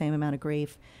going through the same amount of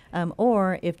grief.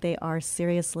 Or if they are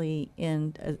seriously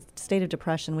in a state of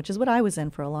depression, which is what I was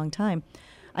in for a long time,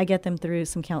 I get them through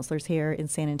some counselors here in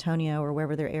San Antonio or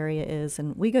wherever their area is,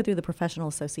 and we go through the professional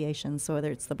associations. So whether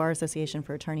it's the Bar Association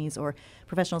for Attorneys or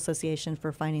Professional Association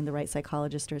for finding the right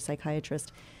psychologist or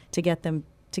psychiatrist to get them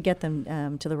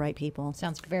to the right people.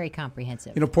 Sounds very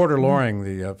comprehensive. Porter Loring,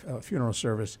 the funeral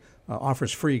service,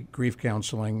 offers free grief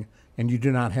counseling, and you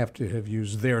do not have to have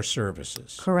used their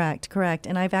services. Correct.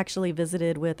 And I've actually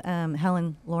visited with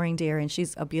Helen Loring Deer, and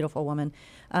she's a beautiful woman.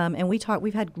 And we've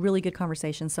had really good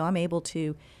conversations, so I'm able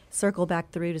to circle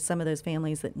back through to some of those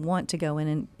families that want to go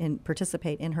in and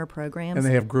participate in her programs. And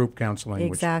they have group counseling,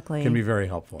 exactly. which can be very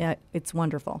helpful. Yeah, it's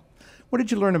wonderful. What did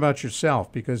you learn about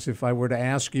yourself? Because if I were to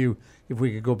ask you if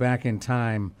we could go back in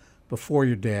time before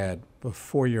your dad,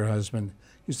 before your husband,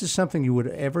 is this something you would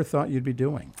ever thought you'd be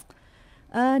doing?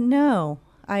 No.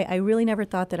 I really never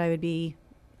thought that I would be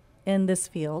in this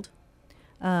field.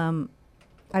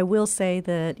 I will say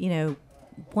that,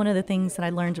 one of the things that I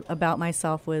learned about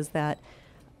myself was that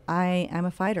I am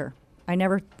a fighter. I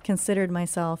never considered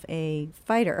myself a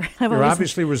fighter. You're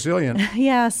obviously resilient.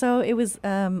 Yeah, so it was,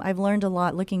 I've learned a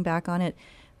lot looking back on it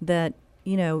that,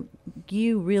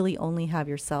 you really only have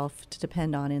yourself to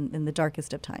depend on in the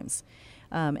darkest of times.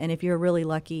 And if you're really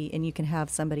lucky and you can have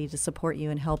somebody to support you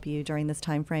and help you during this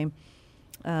time frame,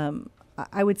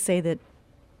 I would say that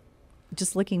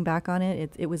just looking back on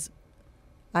it, it was,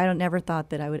 I never thought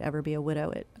that I would ever be a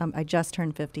widow. I just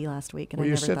turned 50 last week. And well, I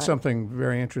you never said thought something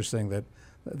very interesting, that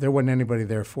there wasn't anybody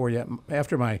there for you.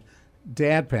 After my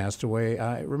dad passed away,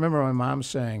 I remember my mom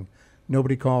saying,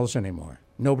 nobody calls anymore.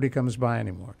 Nobody comes by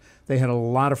anymore. They had a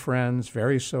lot of friends,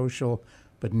 very social,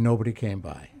 but nobody came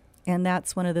by. And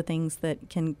that's one of the things that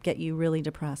can get you really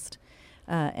depressed.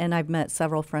 And I've met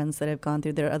several friends that have gone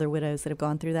through, there are other widows that have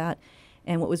gone through that.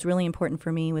 And what was really important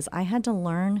for me was I had to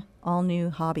learn all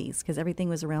new hobbies because everything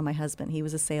was around my husband. He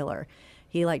was a sailor.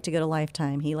 He liked to go to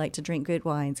Lifetime. He liked to drink good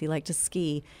wines. He liked to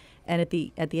ski. And at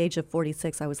the age of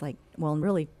 46, I was like, well,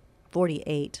 really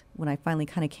 48 when I finally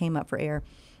kind of came up for air.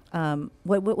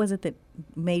 What was it that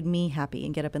made me happy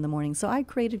and get up in the morning? So I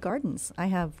created gardens. I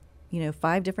have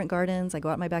 5 different gardens. I go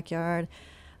out in my backyard.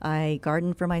 I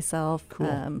garden for myself.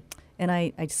 Cool. And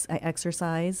I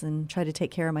exercise and try to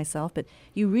take care of myself. But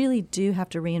you really do have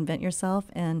to reinvent yourself.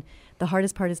 And the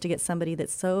hardest part is to get somebody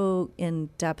that's so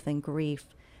in depth in grief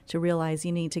to realize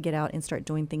you need to get out and start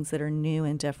doing things that are new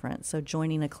and different. So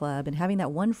joining a club and having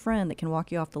that one friend that can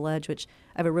walk you off the ledge, which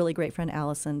I have a really great friend,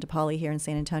 Allison DePauli, here in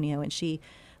San Antonio, and she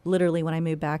literally, when I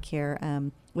moved back here,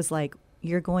 was like,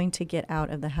 you're going to get out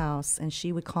of the house. And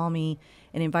she would call me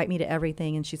and invite me to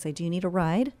everything. And she'd say, do you need a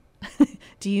ride?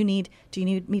 do you need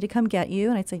me to come get you?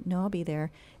 And I'd say, no, I'll be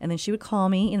there. And then she would call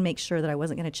me and make sure that I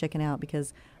wasn't going to chicken out,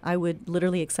 because I would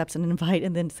literally accept an invite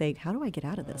and then say, how do I get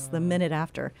out of this the minute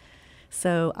after?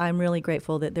 So I'm really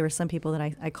grateful that there were some people that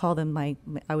I call them I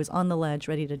was on the ledge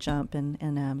ready to jump,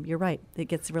 and you're right, it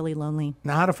gets really lonely.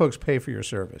 Now, how do folks pay for your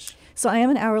service? So I am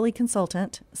an hourly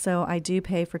consultant, so I do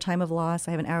pay for time of loss.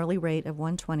 I have an hourly rate of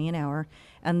 $120 an hour,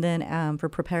 and then for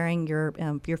preparing your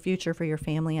future for your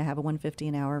family, I have a $150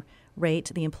 an hour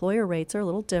rate. The employer rates are a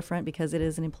little different because it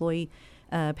is an employee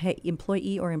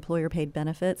or employer paid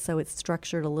benefit, so it's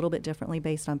structured a little bit differently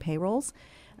based on payrolls.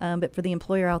 But for the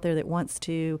employer out there that wants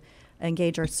to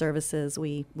engage our services,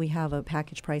 we have a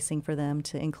package pricing for them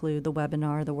to include the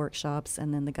webinar, the workshops,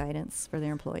 and then the guidance for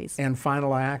their employees. And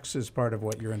Final Acts is part of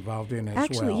what you're involved in as well.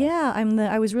 Actually, yeah,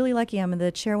 I was really lucky. I'm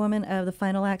the chairwoman of the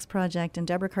Final Acts Project, and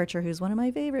Deborah Karcher, who's one of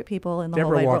my favorite people in the whole wide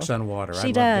world. Deborah walks on water.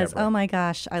 She does. Oh my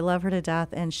gosh, I love her to death,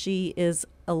 and she is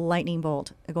a lightning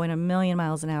bolt, going a million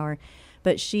miles an hour.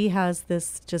 But she has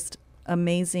this just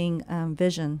amazing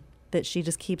vision that she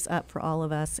just keeps up for all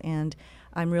of us, and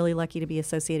I'm really lucky to be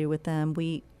associated with them.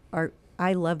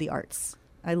 I love the arts.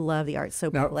 I love the arts. So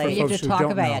now, play. You have to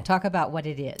talk about what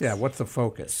it is. Yeah, what's the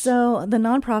focus? So the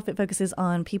nonprofit focuses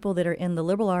on people that are in the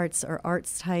liberal arts or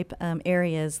arts type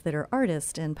areas that are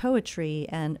artists and poetry,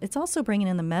 and it's also bringing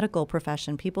in the medical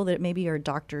profession, people that maybe are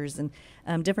doctors and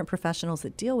different professionals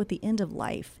that deal with the end of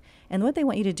life. And what they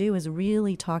want you to do is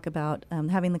really talk about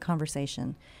having the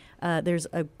conversation. There's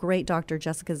a great doctor,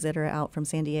 Jessica Zitter, out from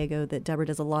San Diego that Deborah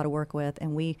does a lot of work with,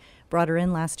 and we brought her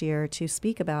in last year to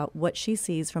speak about what she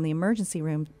sees from the emergency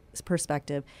room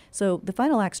perspective. So the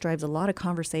Final Acts drives a lot of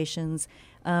conversations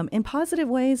in positive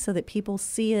ways so that people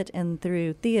see it, and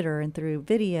through theater and through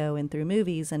video and through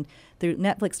movies and through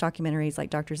Netflix documentaries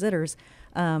like Dr. Zitter's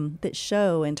that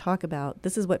show and talk about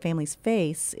this is what families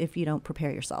face if you don't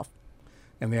prepare yourself.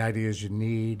 And the idea is you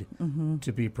need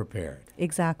to be prepared.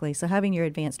 Exactly. So having your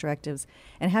advance directives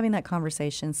and having that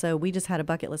conversation. So we just had a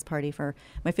bucket list party for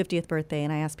my 50th birthday,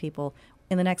 and I asked people,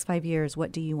 in the next 5 years,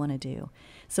 what do you want to do?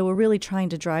 So we're really trying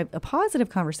to drive a positive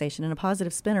conversation and a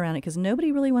positive spin around it, because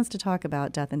nobody really wants to talk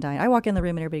about death and dying. I walk in the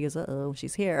room and everybody goes, uh-oh,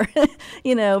 she's here.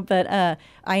 But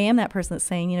I am that person that's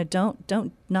saying, don't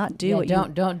delay.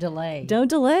 Don't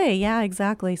delay. Yeah,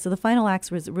 exactly. So the Final Acts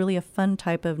was really a fun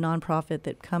type of nonprofit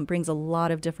that brings a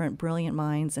lot of different brilliant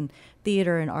minds and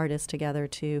theater and artists together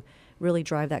to really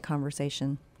drive that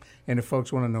conversation. And if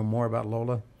folks want to know more about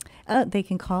Lola? They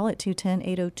can call at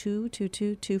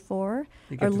 210-802-2224.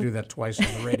 You get to do that twice on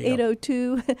the radio.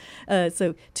 802,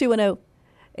 so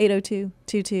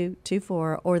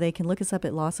 210-802-2224, or they can look us up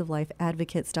at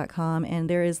lossoflifeadvocates.com, and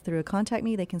there is, through a Contact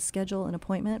Me, they can schedule an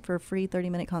appointment for a free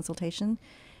 30-minute consultation.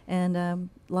 And a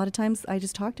lot of times I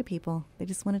just talk to people. They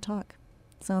just want to talk.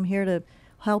 So I'm here to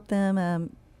help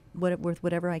them with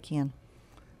whatever I can.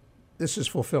 This is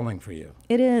fulfilling for you.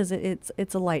 It is.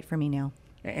 It's a light for me now.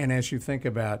 And as you think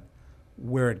about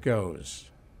where it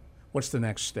goes, what's the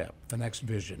next step, the next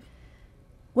vision?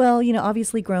 Well,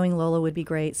 obviously growing Lola would be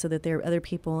great so that there are other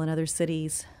people in other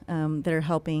cities that are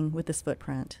helping with this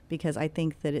footprint, because I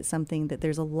think that it's something that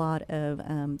there's a lot of,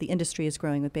 the industry is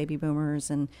growing with baby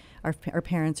boomers, and our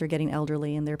parents are getting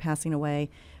elderly and they're passing away.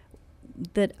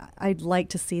 That I'd like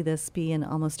to see this be in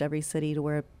almost every city, to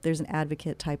where there's an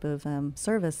advocate type of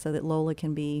service, so that Lola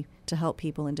can be to help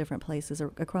people in different places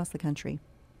across the country.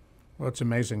 Well, it's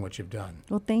amazing what you've done.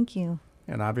 Well, thank you.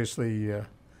 And obviously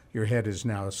your head is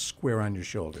now square on your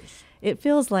shoulders. It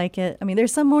feels like it. I mean,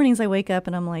 there's some mornings I wake up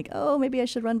and I'm like, oh, maybe I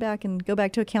should run back and go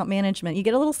back to account management. You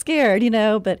get a little scared,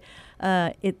 but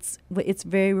it's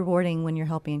very rewarding when you're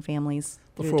helping families.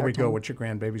 Before we go, what's your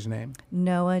grandbaby's name?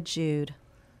 Noah Jude.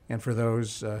 And for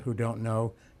those who don't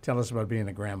know, tell us about being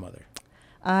a grandmother.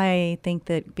 I think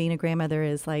that being a grandmother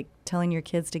is like telling your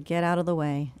kids to get out of the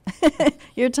way.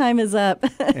 Your time is up.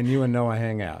 And you and Noah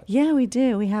hang out. Yeah, we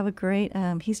do. We have a great,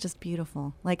 he's just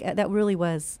beautiful. Like that really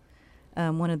was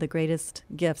one of the greatest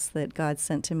gifts that God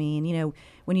sent to me. And,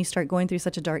 when you start going through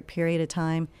such a dark period of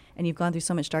time and you've gone through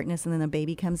so much darkness, and then a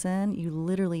baby comes in, you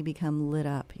literally become lit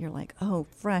up. You're like, oh,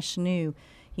 fresh, new.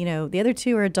 The other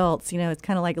two are adults. It's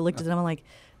kind of like I looked at them, I'm like,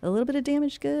 a little bit of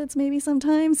damaged goods maybe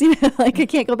sometimes, like I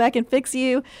can't go back and fix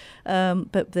you.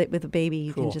 But with a baby,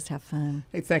 you can just have fun.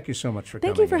 Hey, thank you so much for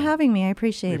coming. Thank you for having me. I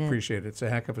appreciate it. We appreciate it. It's a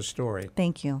heck of a story.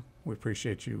 Thank you. We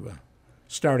appreciate you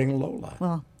starting Lola.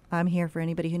 Well, I'm here for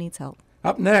anybody who needs help.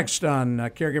 Up next on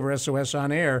Caregiver SOS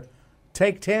On Air,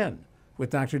 Take 10 with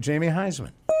Dr. Jamie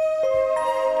Heisman.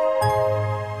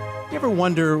 You ever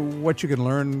wonder what you can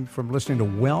learn from listening to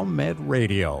WellMed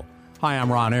Radio? Hi,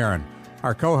 I'm Ron Aaron.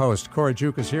 Our co-host, Cora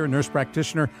Juke, is here, nurse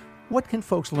practitioner. What can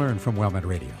folks learn from WellMed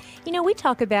Radio? You know, we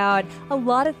talk about a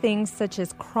lot of things such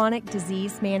as chronic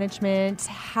disease management,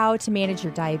 how to manage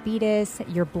your diabetes,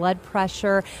 your blood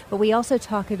pressure, but we also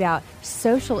talk about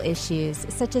social issues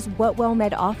such as what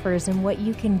WellMed offers and what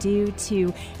you can do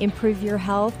to improve your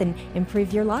health and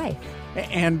improve your life.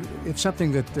 And it's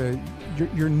something that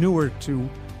you're newer to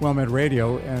WellMed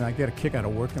Radio, and I get a kick out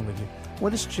of working with you.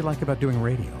 What is it you like about doing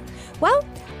radio? Well,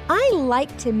 I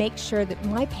like to make sure that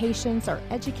my patients are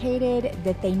educated,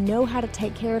 that they know how to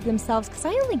take care of themselves, because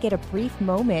I only get a brief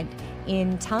moment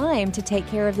in time to take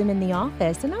care of them in the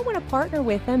office, and I want to partner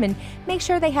with them and make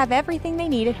sure they have everything they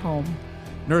need at home.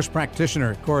 Nurse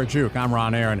practitioner Cora Juke, I'm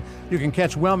Ron Aaron. You can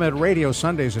catch WellMed Radio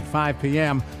Sundays at 5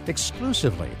 p.m.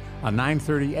 exclusively on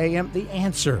 9:30 a.m. The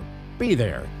Answer. Be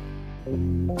there.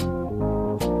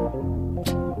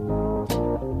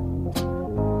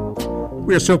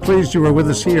 We are so pleased you are with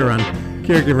us here on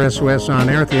Caregiver SOS On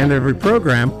Air. At the end of every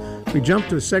program, we jump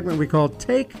to a segment we call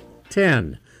Take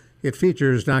 10. It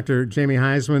features Dr. Jamie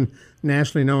Heisman,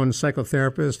 nationally known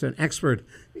psychotherapist and expert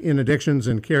in addictions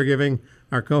and caregiving.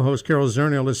 Our co-host Carol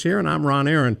Zernial is here, and I'm Ron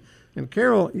Aaron. And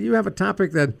Carol, you have a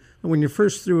topic that when you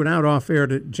first threw it out off air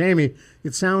to Jamie,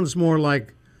 it sounds more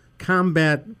like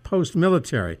combat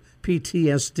post-military,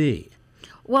 PTSD.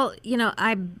 Well, you know,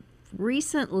 I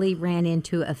recently ran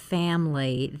into a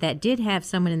family that did have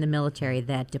someone in the military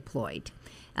that deployed,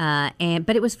 but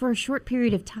it was for a short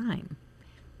period of time.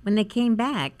 When they came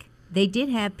back, they did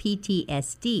have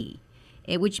PTSD,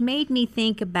 which made me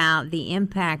think about the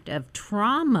impact of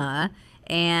trauma.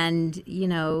 And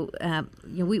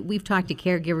we've talked to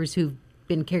caregivers who've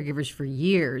been caregivers for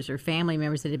years, or family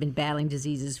members that have been battling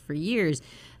diseases for years.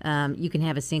 You can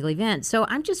have a single event. So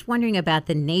I'm just wondering about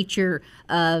the nature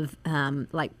of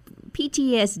like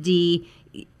PTSD,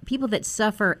 people that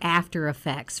suffer after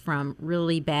effects from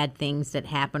really bad things that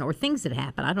happen, or things that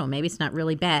happen. I don't know, maybe it's not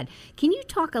really bad. Can you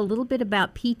talk a little bit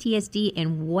about PTSD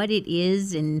and what it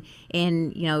is, and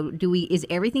you know, is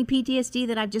everything PTSD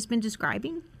that I've just been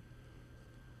describing?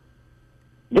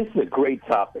 This is a great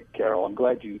topic, Carol. I'm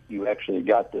glad you actually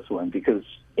got this one, because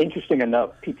interesting enough,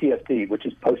 PTSD, which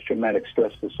is post-traumatic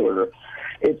stress disorder,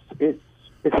 it's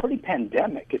pretty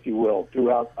pandemic, if you will,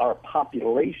 throughout our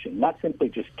population, not simply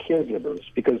just caregivers,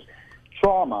 because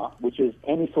trauma, which is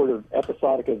any sort of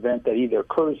episodic event that either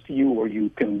occurs to you or you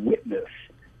can witness,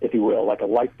 if you will, like a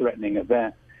life-threatening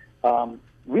event,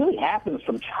 really happens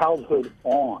from childhood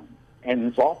on, and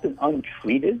it's often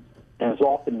untreated and is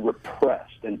often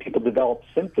repressed, and people develop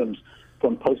symptoms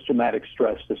from post-traumatic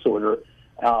stress disorder,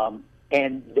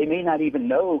 and they may not even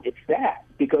know it's that,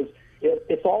 because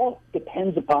it all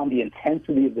depends upon the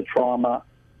intensity of the trauma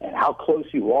and how close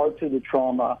you are to the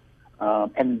trauma,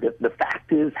 and the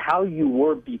fact is how you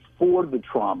were before the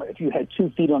trauma. If you had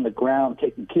 2 feet on the ground,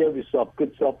 taking care of yourself,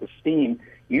 good self-esteem,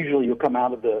 usually you'll come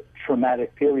out of the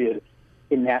traumatic period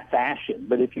in that fashion.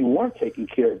 But if you weren't taking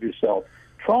care of yourself,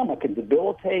 trauma can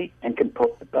debilitate and can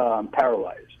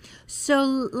paralyze.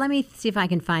 So let me see if I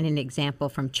can find an example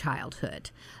from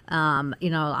childhood.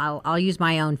 I'll use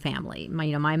my own family.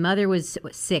 My mother was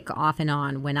sick off and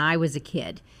on when I was a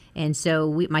kid. And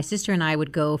so my sister and I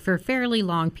would go for fairly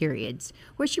long periods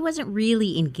where she wasn't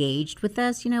really engaged with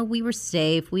us. You know, we were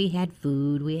safe. We had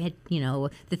food. We had,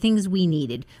 the things we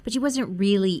needed. But she wasn't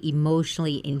really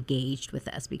emotionally engaged with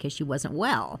us because she wasn't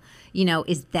well.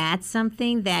 Is that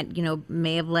something that,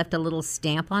 may have left a little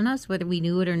stamp on us, whether we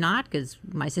knew it or not? Because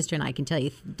my sister and I can tell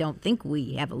you, don't think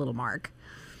we have a little mark.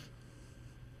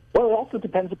 Well, it also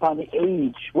depends upon the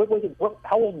age. What was it?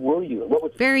 How old were you? What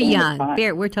was very young.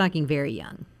 We're talking very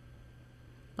young.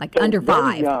 Like so under 5.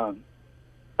 Very young.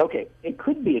 Okay, it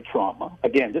could be a trauma.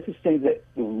 Again, this is things that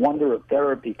the wonder of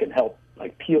therapy can help,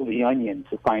 like peel the onion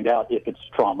to find out if it's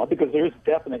trauma, because there's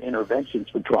definite interventions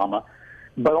for trauma.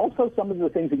 But also some of the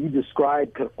things that you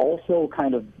described could also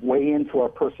kind of weigh into our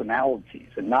personalities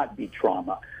and not be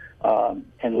trauma.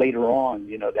 And later on,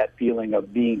 that feeling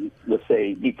of being, let's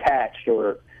say, detached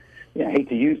or, I hate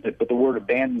to use it, but the word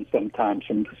abandoned sometimes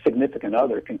from a significant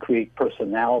other can create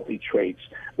personality traits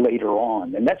later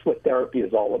on. And that's what therapy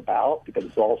is all about, because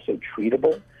it's also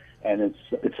treatable. And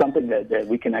it's something that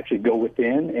we can actually go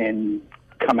within and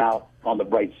come out on the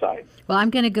bright side. Well, I'm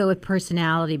going to go with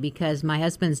personality because my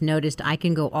husband's noticed I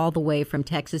can go all the way from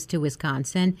Texas to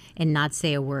Wisconsin and not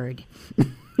say a word.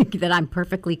 that I'm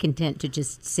perfectly content to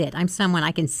just sit. I'm someone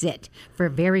I can sit for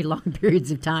very long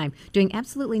periods of time doing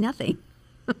absolutely nothing.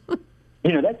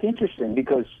 That's interesting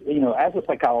because, as a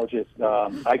psychologist,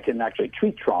 I can actually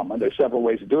treat trauma. There's several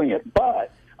ways of doing it.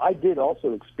 But I did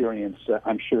also experience,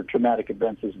 I'm sure, traumatic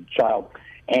events as a child.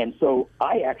 And so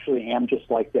I actually am just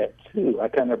like that, too. I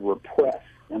kind of repress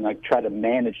and I try to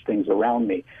manage things around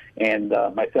me. And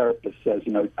my therapist says,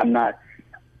 I'm not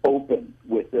open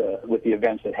with the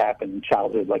events that happened in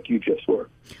childhood like you just were.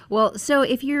 Well, so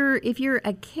if you're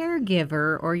a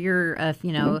caregiver or you're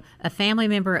a family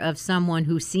member of someone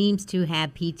who seems to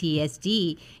have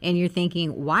PTSD and you're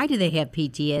thinking, why do they have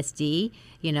PTSD?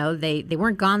 They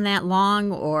weren't gone that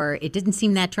long, or it didn't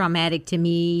seem that traumatic to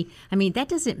me. I mean, that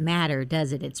doesn't matter,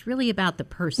 does it? It's really about the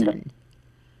person.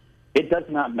 It does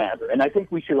not matter. And I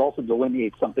think we should also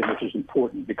delineate something which is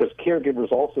important, because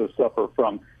caregivers also suffer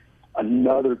from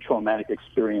another traumatic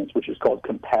experience, which is called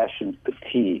compassion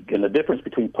fatigue. And the difference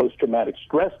between post-traumatic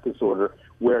stress disorder,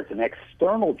 where it's an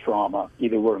external trauma,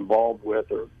 either we're involved with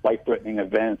or life-threatening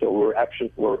event, or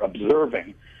we're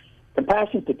observing.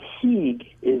 Compassion fatigue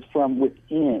is from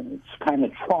within. It's kind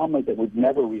of trauma that we've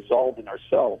never resolved in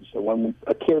ourselves. So when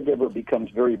a caregiver becomes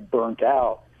very burnt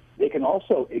out, they can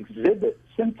also exhibit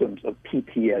symptoms of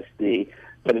PTSD,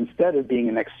 but instead of being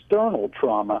an external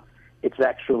trauma, it's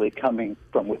actually coming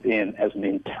from within as an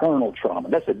internal trauma.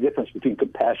 That's the difference between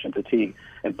compassion fatigue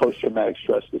and post-traumatic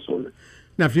stress disorder.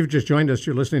 Now, if you've just joined us,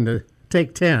 you're listening to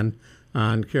Take 10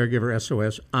 on Caregiver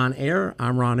SOS On Air.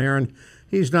 I'm Ron Aaron.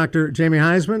 He's Dr. Jamie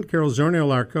Heisman. Carol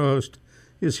Zernial, our co-host,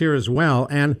 is here as well.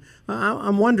 And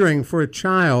I'm wondering, for a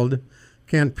child,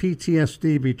 can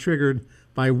PTSD be triggered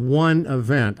by one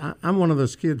event? I'm one of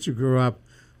those kids who grew up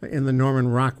in the Norman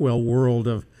Rockwell world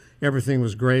of everything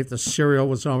was great. The cereal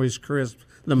was always crisp.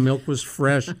 The milk was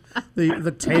fresh.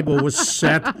 The table was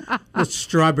set. The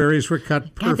strawberries were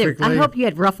cut perfectly. I hope you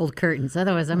had ruffled curtains.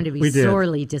 Otherwise, I'm going to be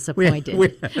sorely disappointed.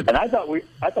 And I thought we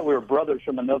were brothers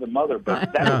from another mother,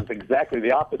 but that was exactly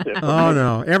the opposite. Oh,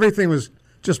 no. Everything was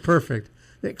just perfect,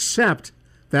 except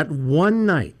that one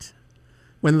night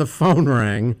when the phone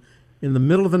rang in the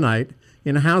middle of the night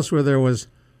in a house where there was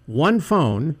one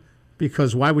phone,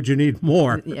 because why would you need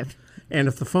more? Yeah. And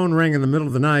if the phone rang in the middle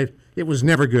of the night, it was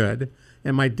never good.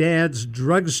 And my dad's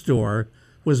drugstore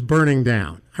was burning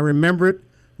down. I remember it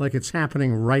like it's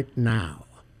happening right now.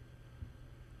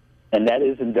 And that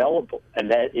is indelible.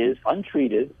 And that is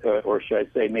untreated, or should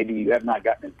I say maybe you have not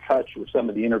gotten in touch with some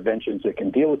of the interventions that can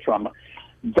deal with trauma.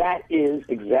 That is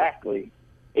exactly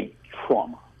a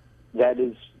trauma. That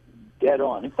is dead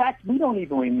on. In fact, we don't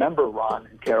even remember, Ron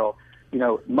and Carol,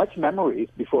 much memories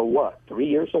before what? 3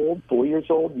 years old, 4 years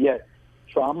old? Yet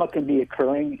trauma can be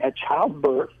occurring at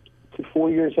childbirth to 4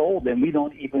 years old, and we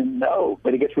don't even know,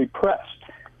 but it gets repressed.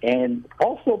 And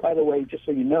also, by the way, just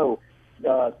so you know,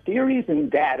 theories and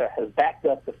data has backed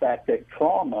up the fact that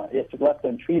trauma, if left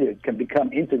untreated, can become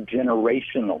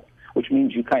intergenerational, which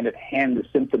means you kind of hand the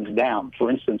symptoms down. For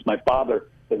instance, my father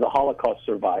is a Holocaust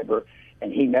survivor,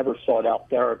 and he never sought out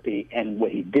therapy, and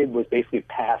what he did was basically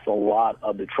pass a lot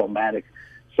of the traumatic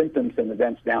symptoms and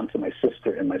events down to my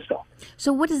sister and myself.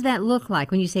 So what does that look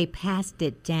like when you say passed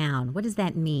it down? What does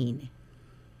that mean?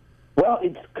 Well,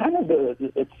 it's kind of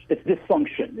it's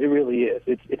dysfunction. It really is.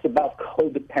 It's about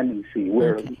codependency,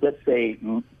 where let's say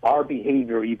our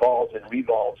behavior evolves and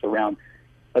revolves around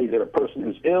either a person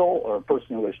who's ill or a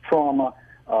person who has trauma,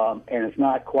 and it's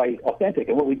not quite authentic.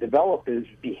 And what we develop is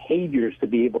behaviors to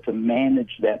be able to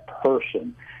manage that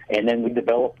person. And then we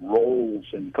develop roles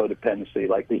in codependency,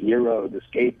 like the hero, the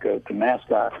scapegoat, the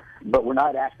mascot. But we're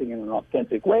not acting in an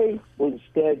authentic way. We're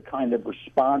instead kind of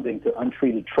responding to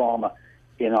untreated trauma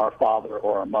in our father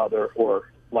or our mother,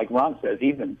 or, like Ron says,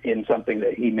 even in something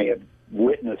that he may have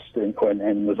witnessed and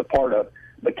was a part of,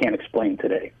 but can't explain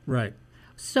today. Right.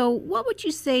 So what would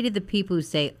you say to the people who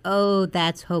say, oh,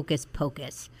 that's hocus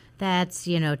pocus? That's,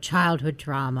 childhood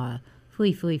trauma.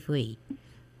 Flee, flee, flee.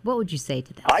 What would you say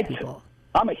to those people?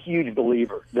 I'm a huge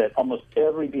believer that almost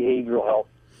every behavioral health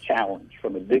challenge,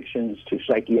 from addictions to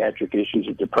psychiatric issues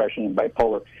of depression and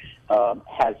bipolar,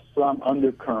 has some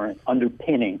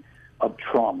underpinning of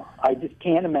trauma. I just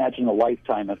can't imagine a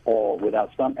lifetime at all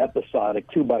without some episodic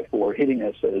 2x4 hitting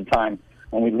us at a time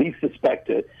when we least suspect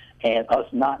it, and us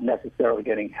not necessarily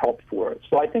getting help for it.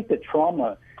 So I think that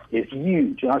trauma is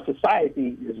huge, and our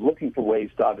society is looking for ways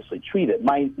to obviously treat it.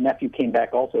 My nephew came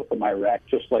back also from Iraq,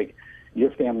 just like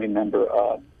your family member,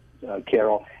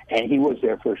 Carol, and he was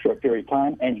there for a short period of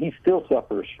time, and he still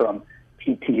suffers from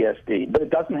PTSD. But it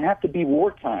doesn't have to be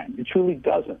wartime. It truly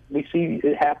doesn't. We see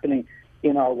it happening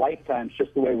in our lifetimes,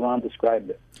 just the way Ron described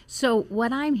it. So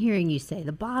what I'm hearing you say,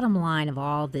 the bottom line of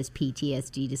all this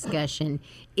PTSD discussion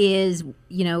is,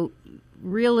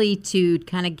 really to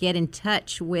kind of get in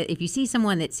touch with, if you see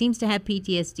someone that seems to have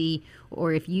PTSD,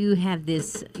 or if you have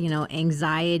this,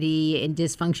 anxiety and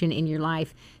dysfunction in your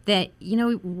life, that,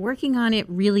 working on it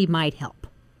really might help.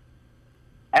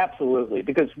 Absolutely,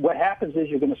 because what happens is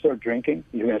you're going to start drinking,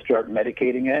 you're going to start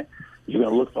medicating it, you're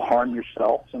going to look to harm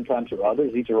yourself sometimes or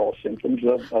others. These are all symptoms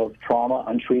of trauma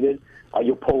untreated.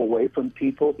 You'll pull away from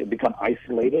people. You'll become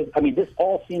isolated. I mean, this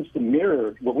all seems to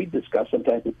mirror what we discuss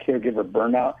sometimes with caregiver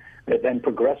burnout that then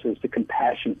progresses to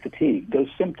compassion fatigue. Those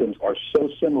symptoms are so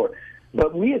similar.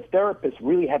 But we as therapists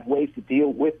really have ways to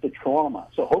deal with the trauma.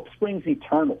 So Hope Springs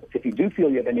Eternal, if you do feel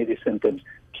you have any of these symptoms,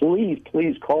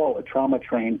 please call a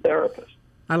trauma-trained therapist.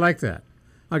 I like that.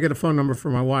 I'll get a phone number for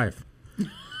my wife. There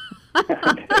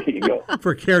you go.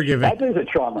 For caregiving. That is a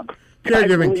trauma.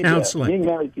 Caregiving counseling. Being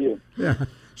married to you. Yeah.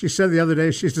 She said the other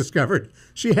day she's discovered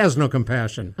she has no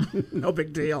compassion. No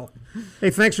big deal.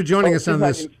 Hey, thanks for joining us on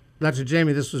this. Dr.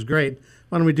 Jamie, this was great.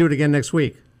 Why don't we do it again next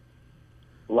week?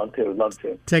 Love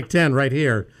to. Take 10 right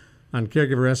here on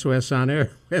Caregiver SOS On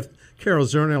Air with Carol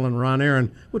Zernial and Ron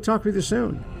Aaron. We'll talk with you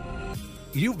soon.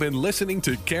 You've been listening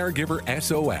to Caregiver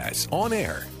SOS On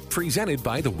Air, presented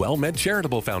by the WellMed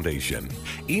Charitable Foundation.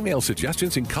 Email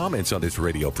suggestions and comments on this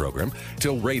radio program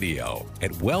to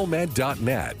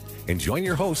radio@wellmed.net. And join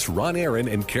your hosts, Ron Aaron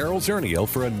and Carol Zernial,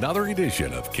 for another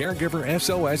edition of Caregiver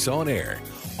SOS On Air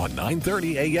on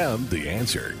 9:30 a.m. The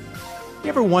Answer. You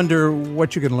ever wonder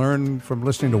what you can learn from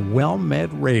listening to WellMed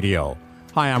Radio?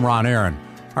 Hi, I'm Ron Aaron.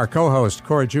 Our co-host,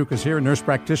 Cora Juke, is here, nurse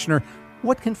practitioner.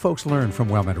 What can folks learn from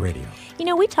WellMed Radio?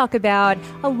 We talk about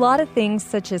a lot of things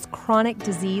such as chronic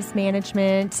disease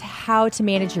management, how to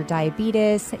manage your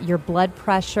diabetes, your blood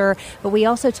pressure, but we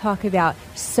also talk about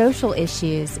social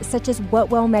issues such as what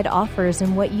WellMed offers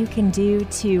and what you can do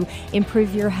to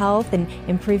improve your health and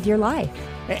improve your life.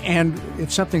 And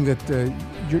it's something that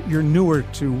you're newer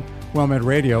to WellMed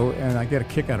Radio, and I get a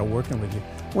kick out of working with you.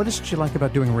 What is it you like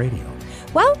about doing radio?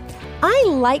 Well, I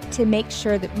like to make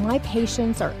sure that my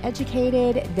patients are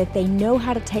educated, that they know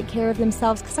how to take care of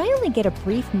themselves, because I only get a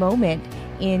brief moment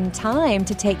in time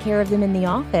to take care of them in the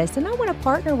office, and I want to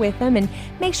partner with them and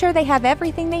make sure they have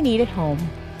everything they need at home.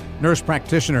 Nurse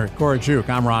practitioner Cora Juke,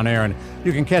 I'm Ron Aaron.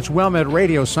 You can catch WellMed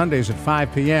Radio Sundays at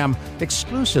 5 p.m.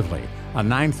 exclusively on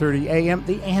 9:30 a.m.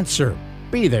 The Answer.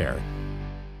 Be there.